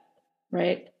that.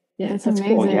 Right. Yeah. That's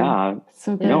amazing. Cool. Yeah.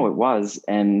 So good. No, it was.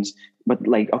 But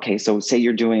okay, so say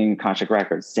you're doing Akashic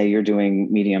Records, say you're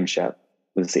doing mediumship,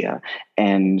 Lucia,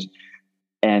 and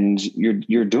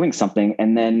you're doing something,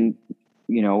 and then,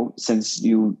 since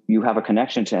you have a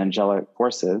connection to angelic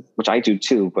forces, which I do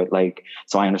too, but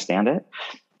so I understand it.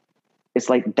 It's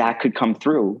like that could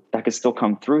still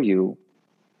come through you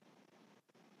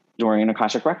during an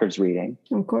Akashic Records reading.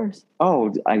 Of course.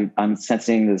 Oh, I'm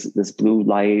sensing this blue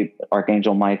light.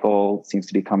 Archangel Michael seems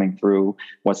to be coming through.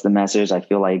 What's the message? I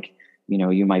feel like,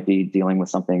 you might be dealing with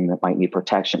something that might need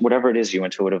protection, whatever it is you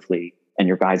intuitively, and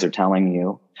your guides are telling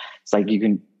you. It's like you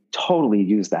can totally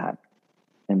use that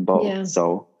in both. Yeah.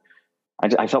 So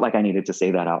I felt like I needed to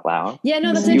say that out loud. Yeah,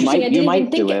 no, that's interesting. I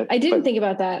didn't think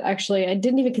about that, actually. I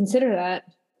didn't even consider that.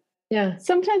 Yeah.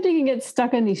 Sometimes you can get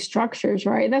stuck in these structures,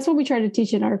 right? That's what we try to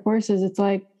teach in our courses. It's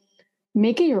like,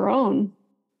 make it your own,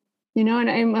 and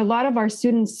a lot of our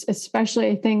students, especially,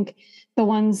 I think the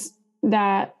ones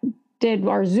that did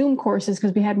our Zoom courses,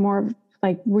 because we had more,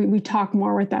 we talk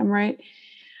more with them, right?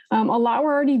 A lot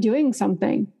were already doing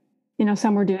something.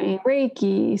 Some were doing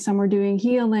Reiki, some were doing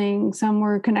healing, some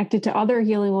were connected to other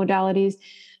healing modalities.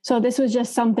 So this was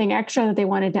just something extra that they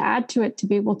wanted to add to it to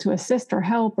be able to assist or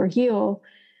help or heal.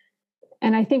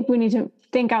 And I think we need to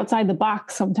think outside the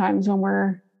box sometimes when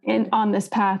we're on this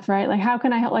path, right? Like, how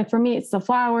can I help? For me, it's the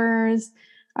flowers.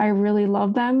 I really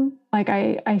love them.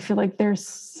 I feel like there's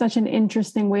such an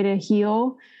interesting way to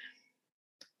heal,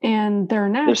 and they're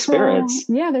natural. They're spirits.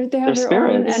 Yeah, they have their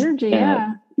own energy.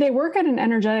 Yeah. They work at an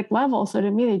energetic level. So to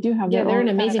me, they do have their they're own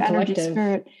an amazing energy collective.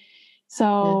 Spirit.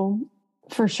 So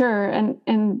for sure.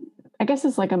 And I guess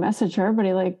it's a message for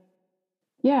everybody.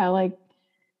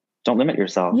 Don't limit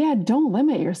yourself. Yeah. Don't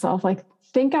limit yourself.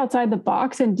 Think outside the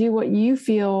box and do what you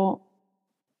feel,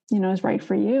 is right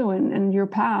for you and your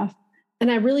path.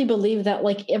 And I really believe that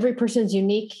like every person's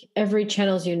unique, every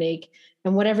channel's unique.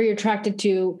 And whatever you're attracted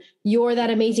to, you're that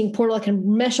amazing portal that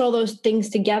can mesh all those things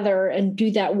together and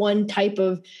do that one type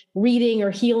of reading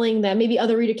or healing that maybe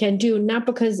other reader can do, not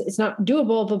because it's not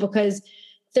doable, but because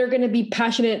they're going to be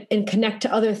passionate and connect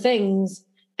to other things,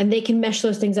 and they can mesh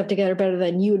those things up together better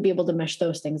than you would be able to mesh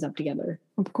those things up together.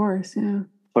 Of course, yeah.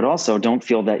 But also don't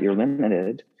feel that you're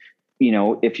limited. You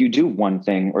know, if you do one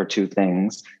thing or two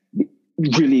things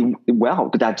really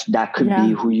well, that could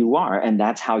be who you are. And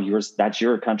that's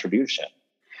your contribution.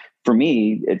 For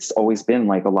me, it's always been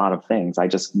like a lot of things. I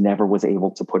just never was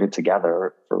able to put it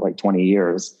together for like 20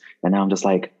 years. And now I'm just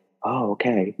like, oh,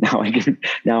 okay.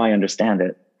 Now I understand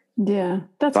it. Yeah.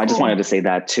 That's so cool. I just wanted to say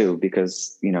that too,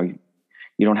 because, you know,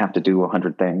 you don't have to do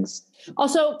 100 things.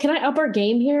 Also, can I up our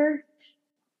game here?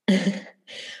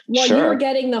 While Sure. you were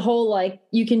getting the whole, like,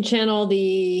 you can channel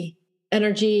the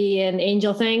energy and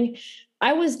angel thing,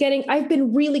 I've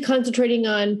been really concentrating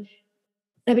on,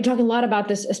 I've been talking a lot about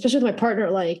this, especially with my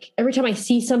partner. Like every time I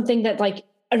see something that like,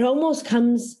 it almost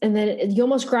comes and then you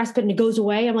almost grasp it and it goes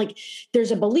away. I'm like,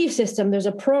 there's a belief system, there's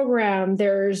a program,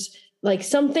 there's like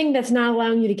something that's not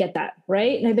allowing you to get that.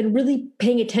 Right. And I've been really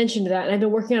paying attention to that. And I've been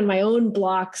working on my own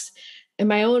blocks and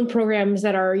my own programs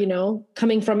that are, you know,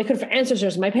 coming from, it could have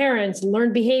ancestors, my parents,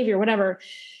 learned behavior, whatever.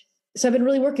 So I've been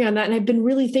really working on that. And I've been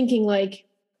really thinking like,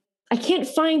 I can't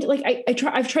find, like,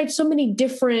 I've tried so many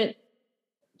different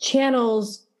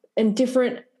channels and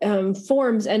different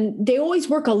forms, and they always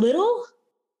work a little,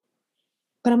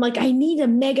 but I'm like, I need a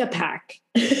mega pack,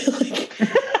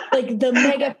 like the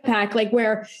mega pack, like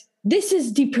where this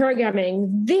is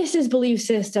deprogramming, this is belief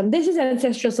system, this is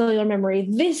ancestral cellular memory,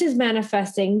 this is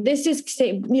manifesting, this is,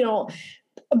 you know,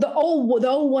 the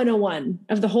 101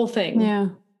 of the whole thing. Yeah.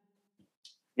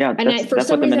 Yeah. And for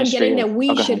some reason, I'm getting that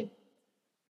we should ahead.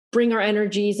 Bring our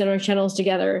energies and our channels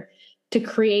together to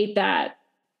create that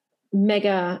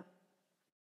mega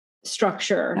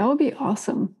structure. That would be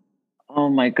awesome. Oh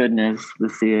my goodness,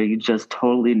 Lucia, you just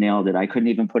totally nailed it. I couldn't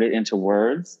even put it into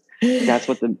words. That's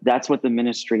what the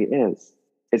ministry is.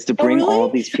 It's to bring all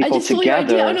these people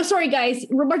together. Oh no, sorry guys.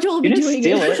 Roberto will be doing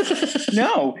it.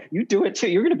 No, you do it too.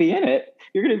 You're going to be in it.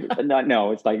 You're going to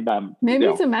no. It's like maybe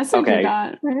it's a message we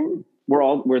got, right?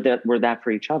 We're that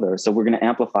for each other. So we're going to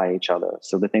amplify each other.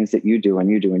 So the things that you do and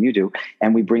you do and you do,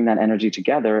 and we bring that energy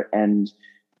together, and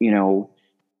you know,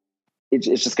 it's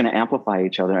just going to amplify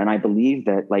each other. And I believe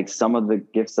that like some of the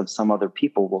gifts of some other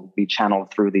people will be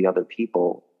channeled through the other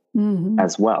people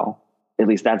as well. At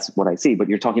least that's what I see. But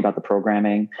you're talking about the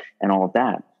programming and all of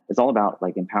that. It's all about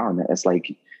like empowerment. It's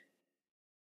like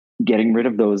getting rid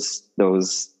of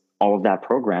all of that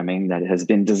programming that has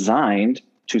been designed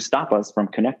to stop us from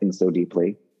connecting so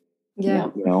deeply. Yeah.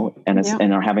 You know, and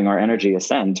and are having our energy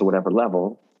ascend to whatever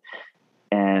level.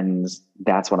 And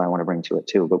that's what I want to bring to it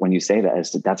too. But when you say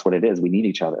that, that's what it is. We need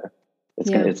each other.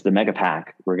 It's the mega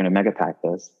pack. We're going to mega pack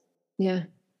this. Yeah.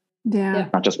 Yeah.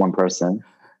 Not just one person.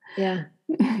 Yeah.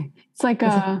 It's like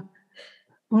what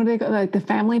do they call, like the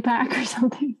family pack or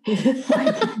something?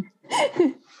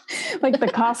 like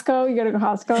the Costco. You go to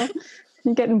Costco,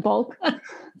 you get in bulk. But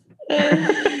like,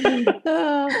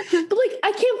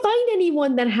 I can't find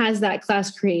anyone that has that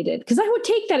class created, because I would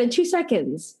take that in 2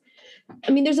 seconds.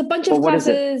 I mean, there's a bunch of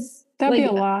classes. That'd be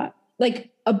a lot.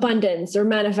 Like abundance or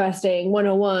manifesting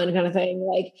 101 kind of thing.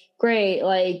 Like, great.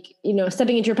 Like, you know,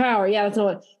 stepping into your power. Yeah, that's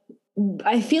not what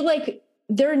I feel like.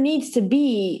 There needs to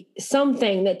be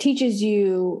something that teaches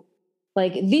you,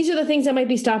 like, these are the things that might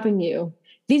be stopping you.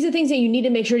 These are the things that you need to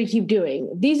make sure to keep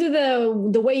doing. These are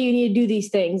the way you need to do these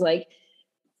things. Like,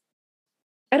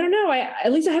 I don't know.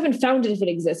 At least I haven't found it if it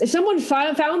exists. If someone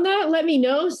found that, let me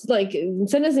know. Like,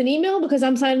 send us an email, because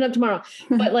I'm signing up tomorrow.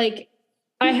 But like,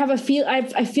 I feel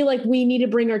like we need to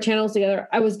bring our channels together.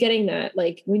 I was getting that.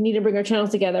 Like, we need to bring our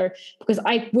channels together, because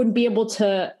I wouldn't be able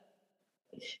to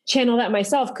channel that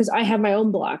myself, because I have my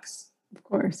own blocks. Of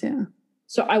course, yeah.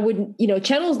 So I wouldn't, you know,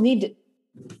 channels need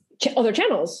other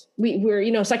channels. We're,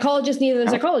 you know, psychologists need other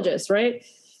psychologists, right?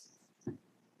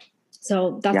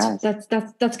 So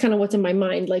that's kind of what's in my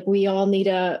mind. Like, we all need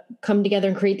to come together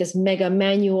and create this mega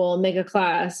manual, mega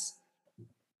class.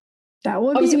 That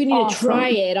would obviously be we need awesome. to try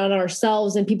it on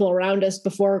ourselves and people around us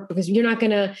before, because you're not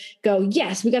going to go,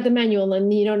 yes, we got the manual,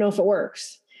 and you don't know if it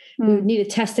works. We need to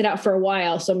test it out for a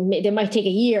while. So it might take a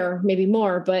year, maybe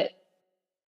more, but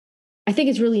I think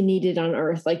it's really needed on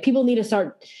Earth. Like, people need to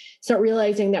start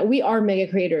realizing that we are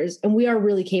mega creators and we are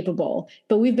really capable,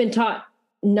 but we've been taught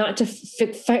not to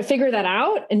figure that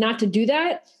out and not to do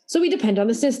that. So we depend on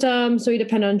the system. So we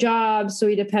depend on jobs. So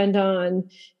we depend on,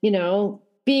 you know,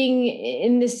 being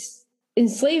in this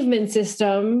enslavement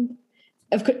system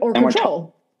or And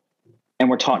control.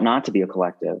 We're taught not to be a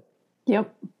collective.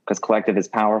 Yep. Because collective is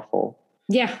powerful.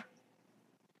 Yeah.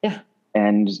 Yeah.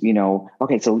 And,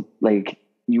 okay, so like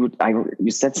you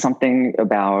said something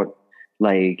about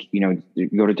like, you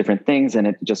go to different things and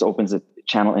it just opens a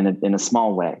channel in a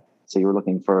small way. So you were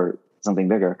looking for something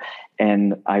bigger.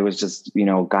 And I was just,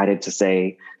 guided to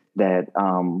say that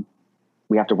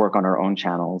we have to work on our own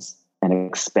channels and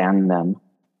expand them.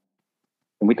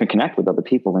 And we can connect with other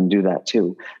people and do that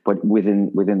too. But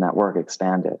within that work,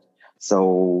 expand it.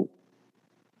 So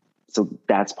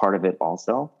that's part of it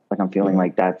also. Like I'm feeling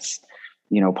like that's,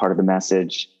 part of the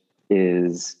message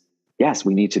is, yes,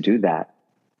 we need to do that.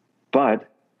 But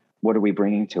what are we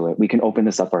bringing to it? We can open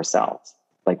this up ourselves.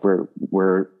 Like we're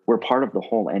part of the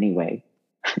whole anyway.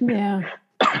 Yeah.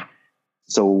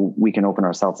 So we can open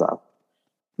ourselves up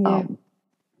in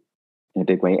a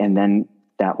big way. And then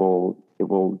it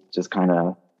will just kind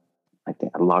of, I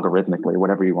think logarithmically,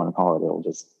 whatever you want to call it, it'll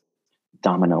just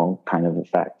domino kind of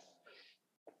effect.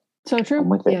 So true. I'm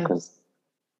with it because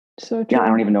so true. Yeah, I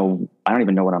don't even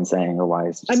know what I'm saying or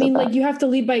why. I mean, like you have to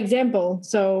lead by example.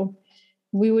 So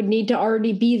we would need to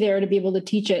already be there to be able to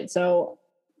teach it. So,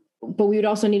 but we would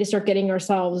also need to start getting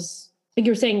ourselves, like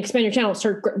you were saying, expand your channel,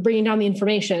 start bringing down the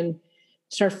information,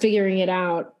 start figuring it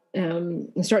out, and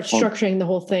start structuring the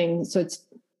whole thing so it's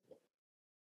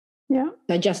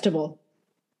digestible.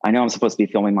 I know I'm supposed to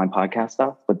be filming my podcast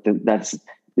stuff, but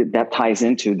that ties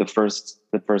into the first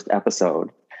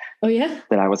episode. Oh yeah,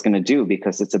 that I was going to do,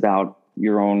 because it's about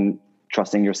your own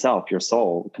trusting yourself, your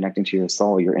soul, connecting to your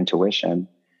soul, your intuition,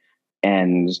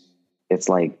 and it's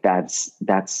like that's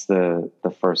the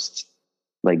first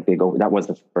like that was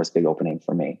the first big opening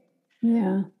for me.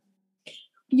 Yeah.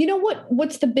 You know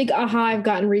what's the big aha I've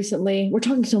gotten recently? We're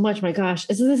talking so much, my gosh.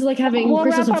 This is like having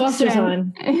Crystals and Fosters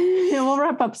on. Yeah, we'll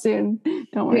wrap up soon.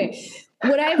 Don't worry. Okay.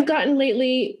 What I've gotten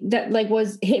lately that like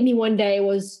hit me one day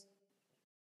was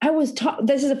I was taught,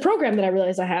 this is a program that I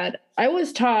realized I had. I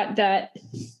was taught that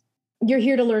you're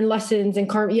here to learn lessons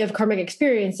and you have karmic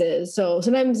experiences. So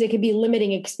sometimes it could be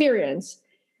limiting experience.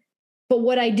 But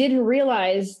what I didn't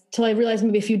realize till I realized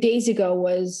maybe a few days ago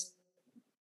was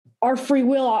our free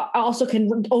will also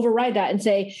can override that and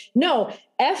say, no,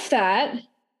 F that.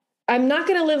 I'm not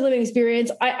going to live living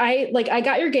experience. I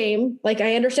got your game. Like,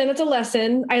 I understand that's a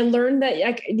lesson. I learned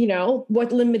that,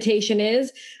 what limitation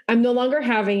is. I'm no longer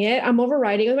having it. I'm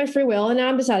overriding with my free will. And now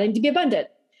I'm deciding to be abundant.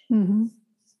 Mm-hmm.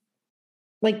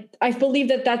 Like, I believe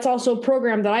that that's also a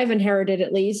program that I've inherited,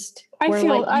 at least.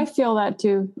 I feel that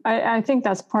too. I think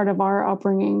that's part of our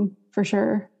upbringing for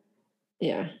sure.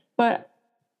 Yeah. But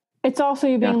it's also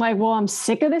you being like, well, I'm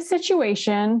sick of this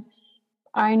situation.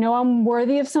 I know I'm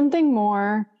worthy of something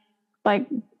more. Like,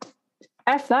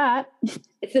 F that.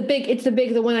 It's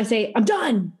the one I say, I'm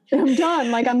done. I'm done.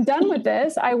 Like, I'm done with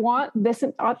this. I want this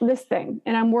thing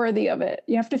and I'm worthy of it.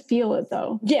 You have to feel it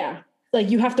though. Yeah. Like,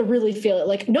 you have to really feel it.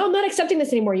 Like, no, I'm not accepting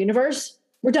this anymore, universe.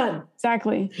 We're done.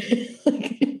 Exactly.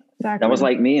 Exactly. That was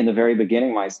like me in the very beginning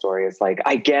of my story. It's like,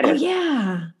 I get it.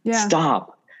 Oh, yeah.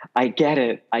 Stop. I get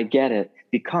it.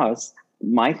 Because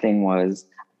my thing was,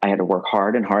 I had to work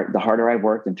hard and hard. The harder I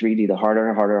worked in 3D, the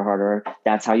harder.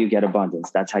 That's how you get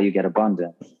abundance.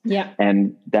 Yeah.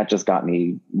 And that just got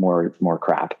me more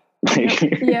crap. Yeah,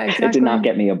 exactly. It did not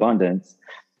get me abundance.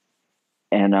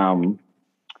 And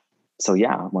so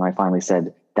when I finally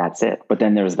said, that's it. But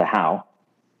then there's the how.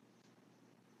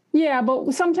 Yeah,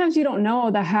 but sometimes you don't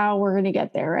know the how we're going to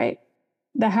get there, right?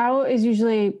 The how is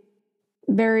usually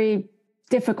very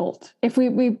difficult. If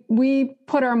we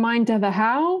put our mind to the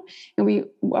how and we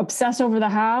obsess over the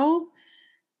how,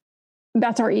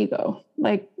 that's our ego.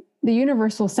 Like, the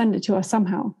universe will send it to us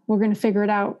somehow. We're going to figure it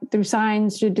out through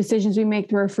signs, through decisions we make,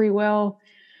 through our free will.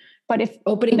 But this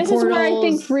portals, is where I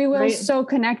think free will is so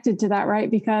connected to that, right?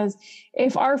 Because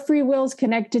if our free will is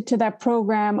connected to that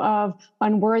program of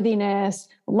unworthiness,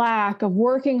 lack of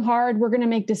working hard, we're going to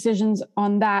make decisions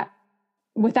on that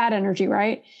with that energy,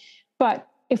 right? But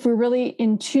if we're really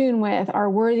in tune with our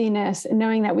worthiness and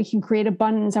knowing that we can create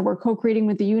abundance, that we're co-creating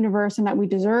with the universe and that we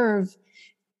deserve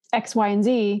X, Y, and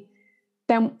Z,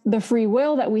 then the free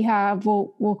will that we have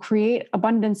will create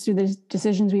abundance through the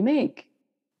decisions we make.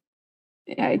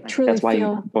 I truly That's why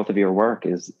both of your work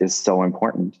is so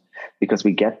important, because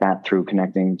we get that through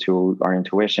connecting to our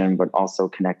intuition, but also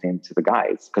connecting to the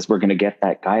guides, because we're going to get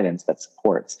that guidance that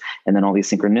supports, and then all these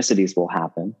synchronicities will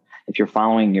happen if you're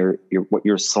following your what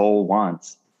your soul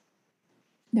wants.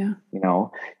 Yeah,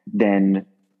 then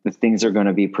the things are going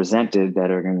to be presented that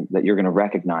you're going to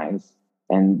recognize,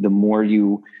 and the more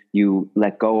you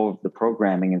let go of the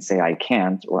programming and say I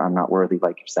can't, or I'm not worthy,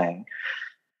 like you're saying,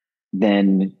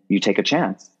 then you take a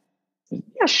chance.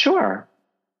 Yeah, sure.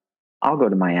 I'll go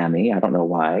to Miami. I don't know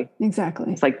why.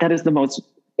 Exactly. It's like, that is the most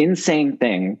insane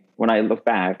thing when I look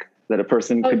back that a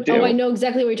person could do. Oh, I know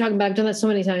exactly what you're talking about. I've done that so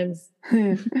many times.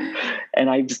 And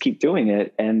I just keep doing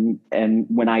it. And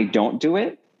when I don't do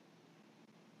it,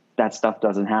 that stuff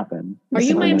doesn't happen. Are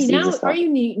you Miami now? Are you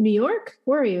New York?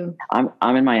 Where are you?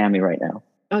 I'm in Miami right now.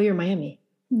 Oh, you're in Miami.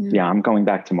 Yeah, I'm going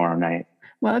back tomorrow night.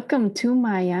 Welcome to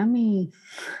Miami.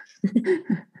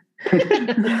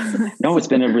 No, it's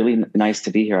been really nice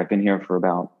to be here. I've been here for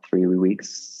about 3 weeks,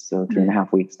 so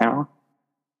 3.5 weeks now.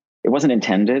 It wasn't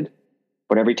intended,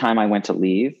 but every time I went to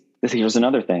leave, here's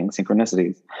another thing,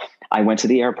 synchronicities. I went to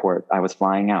the airport. I was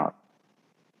flying out.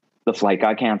 The flight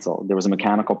got canceled. There was a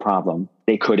mechanical problem.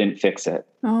 They couldn't fix it.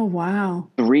 Oh, wow.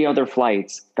 3 other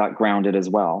flights got grounded as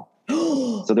well.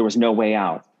 So there was no way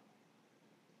out.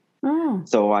 Oh.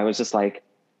 So I was just like,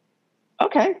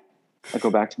 okay. I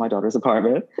go back to my daughter's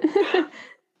apartment.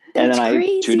 And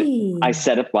then I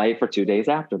set a flight for 2 days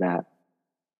after that.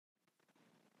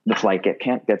 The flight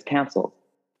gets canceled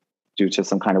due to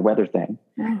some kind of weather thing.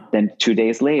 Oh. Then 2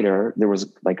 days later, there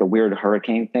was like a weird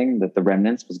hurricane thing that the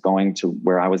remnants was going to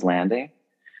where I was landing.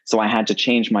 So I had to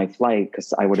change my flight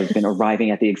because I would have been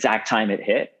arriving at the exact time it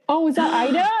hit. Oh, was that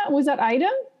Ida? Was that Ida?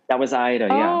 That was Ida,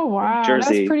 yeah. Oh, wow.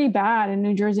 Jersey. That's pretty bad in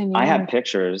New Jersey. New York. I have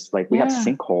pictures. Like we have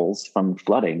sinkholes from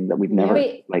flooding that we've never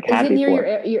had before. Is it near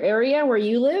your area where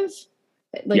you live?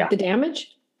 Like the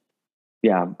damage?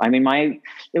 Yeah. I mean,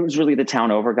 it was really the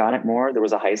town over got it more. There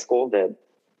was a high school that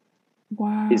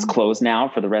is closed now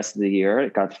for the rest of the year.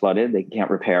 It got flooded. They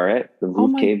can't repair it. The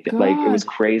roof caved. Like it was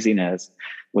craziness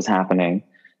was happening.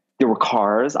 There were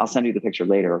cars. I'll send you the picture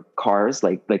later. Cars,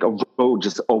 like a road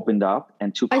just opened up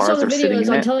and 2 cars I saw the are sitting in videos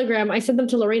on it. Telegram. I sent them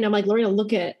to Lorena. I'm like, Lorena,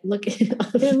 look at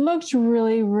it looked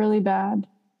really, really bad.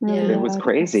 Really bad. It was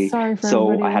crazy. Sorry for so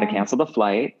everybody. I had to cancel the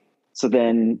flight. So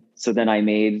then I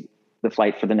made the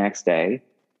flight for the next day.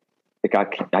 I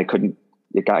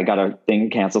got a thing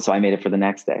canceled. So I made it for the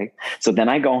next day. So then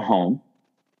I go home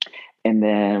and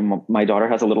then my daughter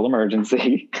has a little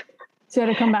emergency. So you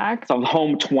had to come back? So I'm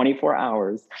home 24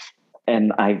 hours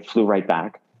and I flew right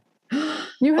back.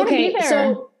 You had to be there.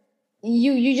 So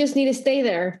you just need to stay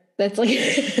there. That's like,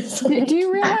 do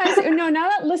you realize, now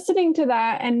that listening to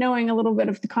that and knowing a little bit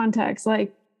of the context,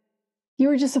 like you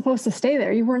were just supposed to stay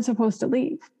there. You weren't supposed to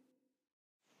leave.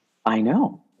 I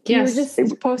know. You were just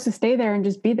supposed to stay there and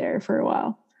just be there for a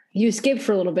while. You escaped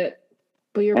for a little bit,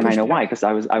 but and I know why, because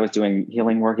I was doing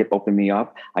healing work. It opened me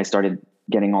up. I started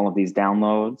getting all of these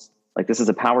downloads. Like this is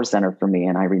a power center for me.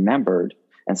 And I remembered,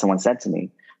 and someone said to me,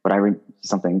 but I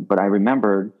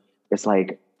remembered it's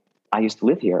like, I used to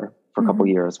live here for a couple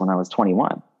years when I was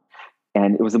 21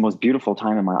 and it was the most beautiful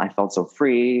time in my life. I felt so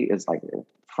free. It's like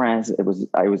friends.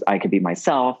 I could be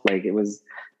myself. Like it was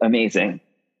amazing.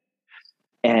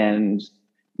 And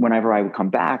whenever I would come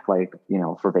back, like,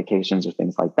 for vacations or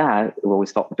things like that, it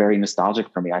always felt very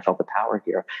nostalgic for me. I felt the power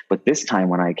here. But this time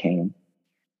when I came,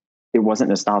 it wasn't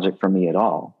nostalgic for me at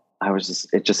all.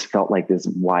 It just felt like this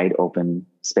wide open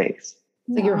space.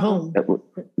 Like you're home.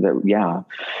 Yeah.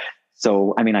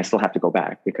 So, I mean, I still have to go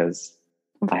back because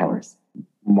I have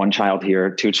 1 child here,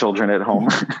 2 children at home,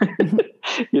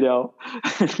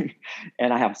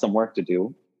 and I have some work to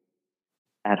do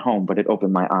at home, but it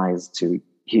opened my eyes to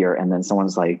here. And then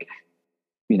someone's like,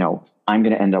 I'm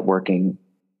going to end up working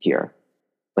here,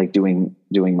 like doing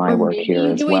my work here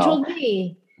as well. You told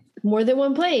me more than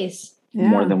one place. Yeah.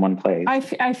 More than one place.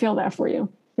 I feel that for you.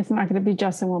 It's not going to be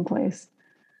just in one place.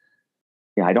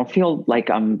 Yeah, I don't feel like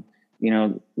I'm,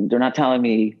 they're not telling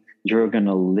me you're going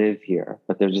to live here,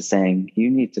 but they're just saying you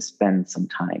need to spend some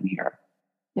time here.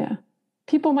 Yeah.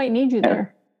 People might need you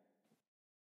there.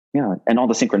 Yeah. And all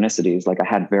the synchronicities, like I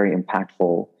had very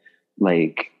impactful,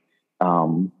 like,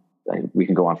 we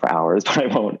can go on for hours, but I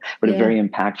won't, but a very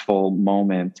impactful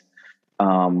moment,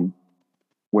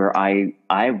 where I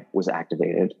was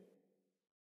activated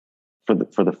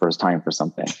for the first time for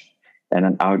something.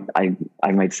 And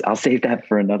I'll save that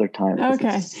for another time.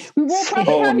 Okay. We will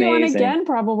probably have you on again,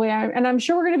 probably. And I'm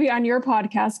sure we're going to be on your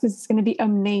podcast because it's going to be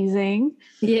amazing.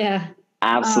 Yeah.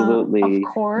 Absolutely. Of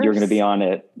course. You're going to be on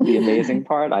it. The amazing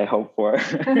part, I hope for.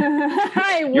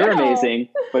 You're amazing.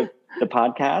 But the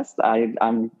podcast, I'm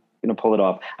going to pull it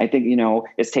off. I think,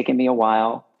 it's taken me a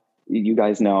while. You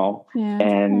guys know.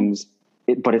 Yeah,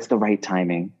 but it's the right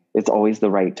timing. It's always the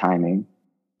right timing.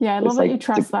 Yeah, I love that you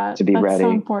trust that. To be That's ready. So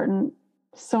important.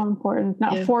 So important.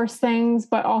 Not force things,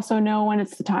 but also know when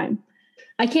it's the time.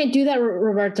 I can't do that,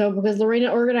 Roberto, because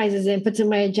Lorena organizes it and puts in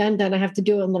my agenda and I have to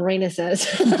do what Lorena says.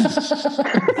 That's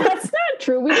not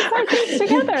true. We decide things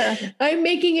together. I'm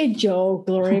making a joke,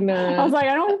 Lorena. I was like,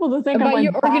 I don't want people to think about I'm like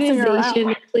your bossing her organization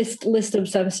around. list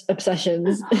of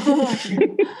obsessions.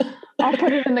 I'll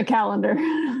put it in the calendar.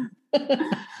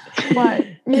 But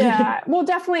yeah, we'll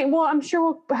definitely, well, I'm sure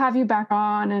we'll have you back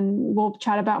on and we'll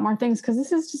chat about more things, because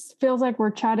this is just feels like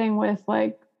we're chatting with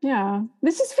like, yeah,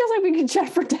 this just feels like we could chat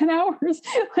for 10 hours.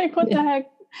 Like, what the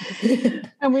heck?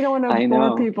 And we don't want to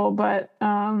bore people, but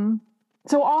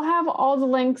so I'll have all the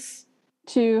links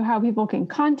to how people can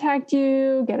contact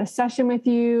you, get a session with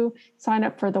you, sign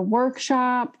up for the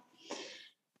workshop.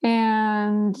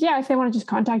 And yeah, if they want to just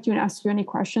contact you and ask you any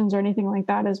questions or anything like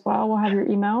that as well, we'll have your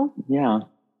email. Yeah.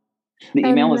 The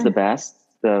email is the best,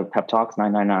 the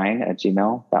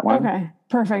peptalks999@gmail, that one. Okay,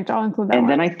 perfect. I'll include that and one.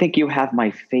 then I think you have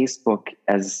my Facebook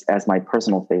as my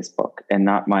personal Facebook and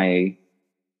not my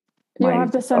You'll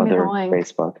have to send me the link.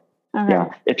 Facebook. Okay. Yeah.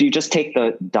 If you just take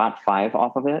the .5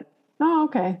 off of it. Oh,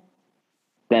 okay.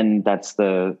 Then that's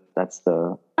the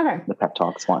okay. The Pep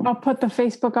Talks one. I'll put the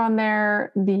Facebook on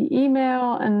there, the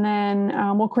email, and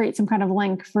then we'll create some kind of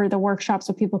link for the workshop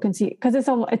so people can see, because it's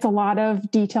a lot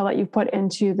of detail that you've put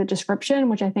into the description,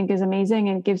 which I think is amazing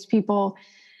and gives people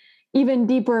even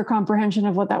deeper comprehension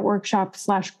of what that workshop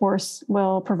 / course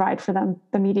will provide for them,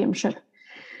 the mediumship.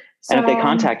 So, and if they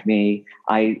contact me,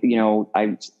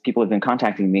 people have been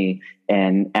contacting me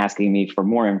and asking me for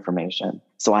more information.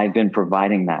 So I've been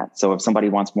providing that. So if somebody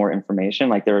wants more information,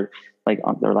 they're like,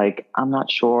 I'm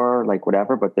not sure, like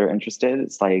whatever, but they're interested.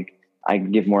 It's like, I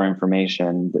give more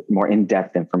information, more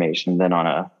in-depth information than on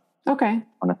a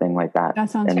thing like that.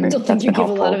 That sounds good. I don't think you give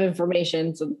a lot of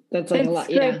information. So that's like a lot.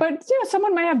 Great. Yeah. But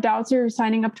someone might have doubts. You're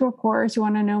signing up to a course. You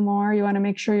want to know more. You want to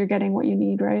make sure you're getting what you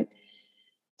need, right?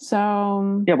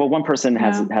 So yeah, well, one person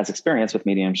has experience with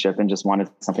mediumship and just wanted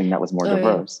something that was more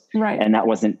diverse, right? And that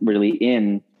wasn't really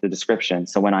in the description.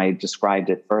 So when I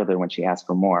described it further, when she asked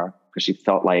for more, because she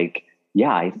felt like,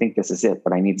 yeah, I think this is it,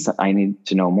 but I need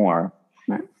to know more.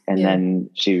 Right. And then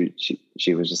she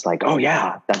was just like, oh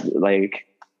yeah,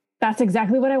 that's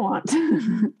exactly what I want.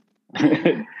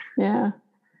 Yeah.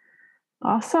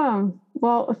 Awesome.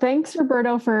 Well, thanks,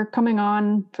 Roberto, for coming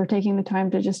on, for taking the time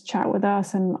to just chat with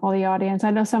us and all the audience. I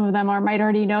know some of them might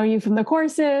already know you from the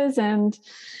courses and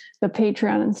the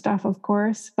Patreon and stuff, of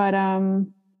course. But I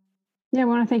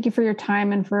want to thank you for your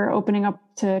time and for opening up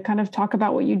to kind of talk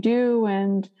about what you do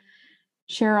and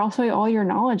share also all your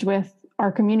knowledge with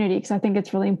our community, because I think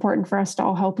it's really important for us to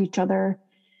all help each other.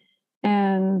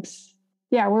 And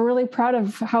yeah, we're really proud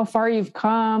of how far you've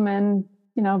come and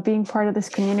being part of this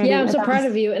community. Yeah, I'm so proud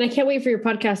of you. And I can't wait for your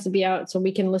podcast to be out so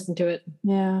we can listen to it.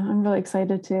 Yeah, I'm really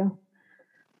excited too.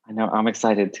 I know, I'm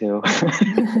excited too.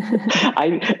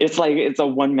 It's like, it's a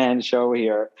one-man show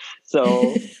here.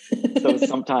 So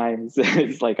sometimes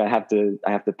it's like I have to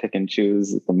pick and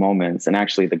choose the moments. And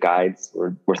actually the guides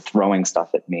were throwing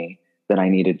stuff at me that I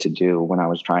needed to do when I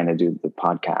was trying to do the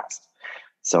podcast.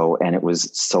 So, and it was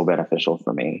so beneficial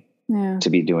for me to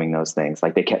be doing those things.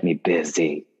 Like they kept me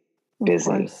busy. That's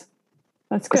good.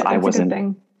 That's I a good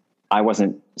thing. I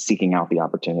wasn't seeking out the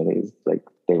opportunities, like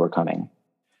they were coming.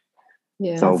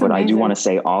 Yeah. So, but amazing. I do want to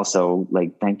say also,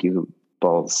 like, thank you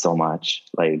both so much.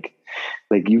 Like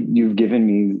you've given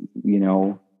me,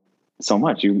 so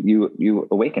much. You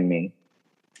awakened me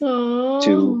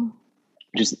to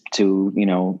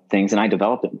things, and I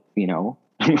developed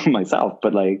it, myself.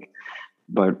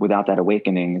 But without that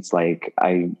awakening, it's like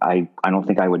I don't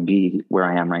think I would be where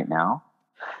I am right now.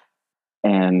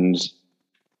 And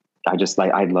I just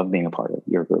I love being a part of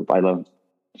your group. I love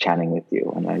chatting with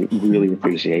you, and I really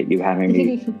appreciate you having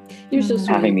me. You're so sweet.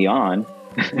 Having me on.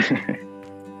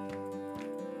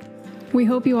 We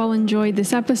hope you all enjoyed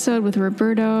this episode with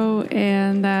Roberto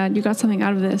and that you got something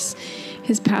out of this.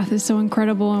 His path is so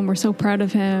incredible, and we're so proud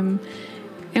of him.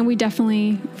 And we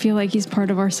definitely feel like he's part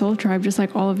of our soul tribe, just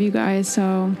like all of you guys.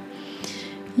 So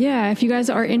yeah, if you guys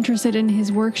are interested in his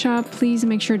workshop, please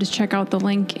make sure to check out the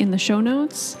link in the show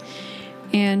notes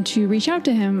and to reach out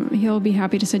to him. He'll be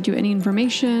happy to send you any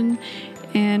information,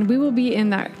 and we will be in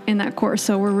that course.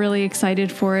 So we're really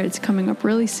excited for it. It's coming up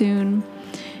really soon.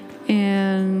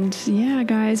 And yeah,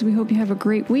 guys, we hope you have a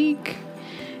great week.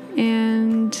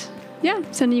 And yeah,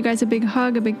 sending you guys a big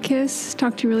hug, a big kiss.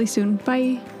 Talk to you really soon.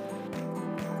 Bye.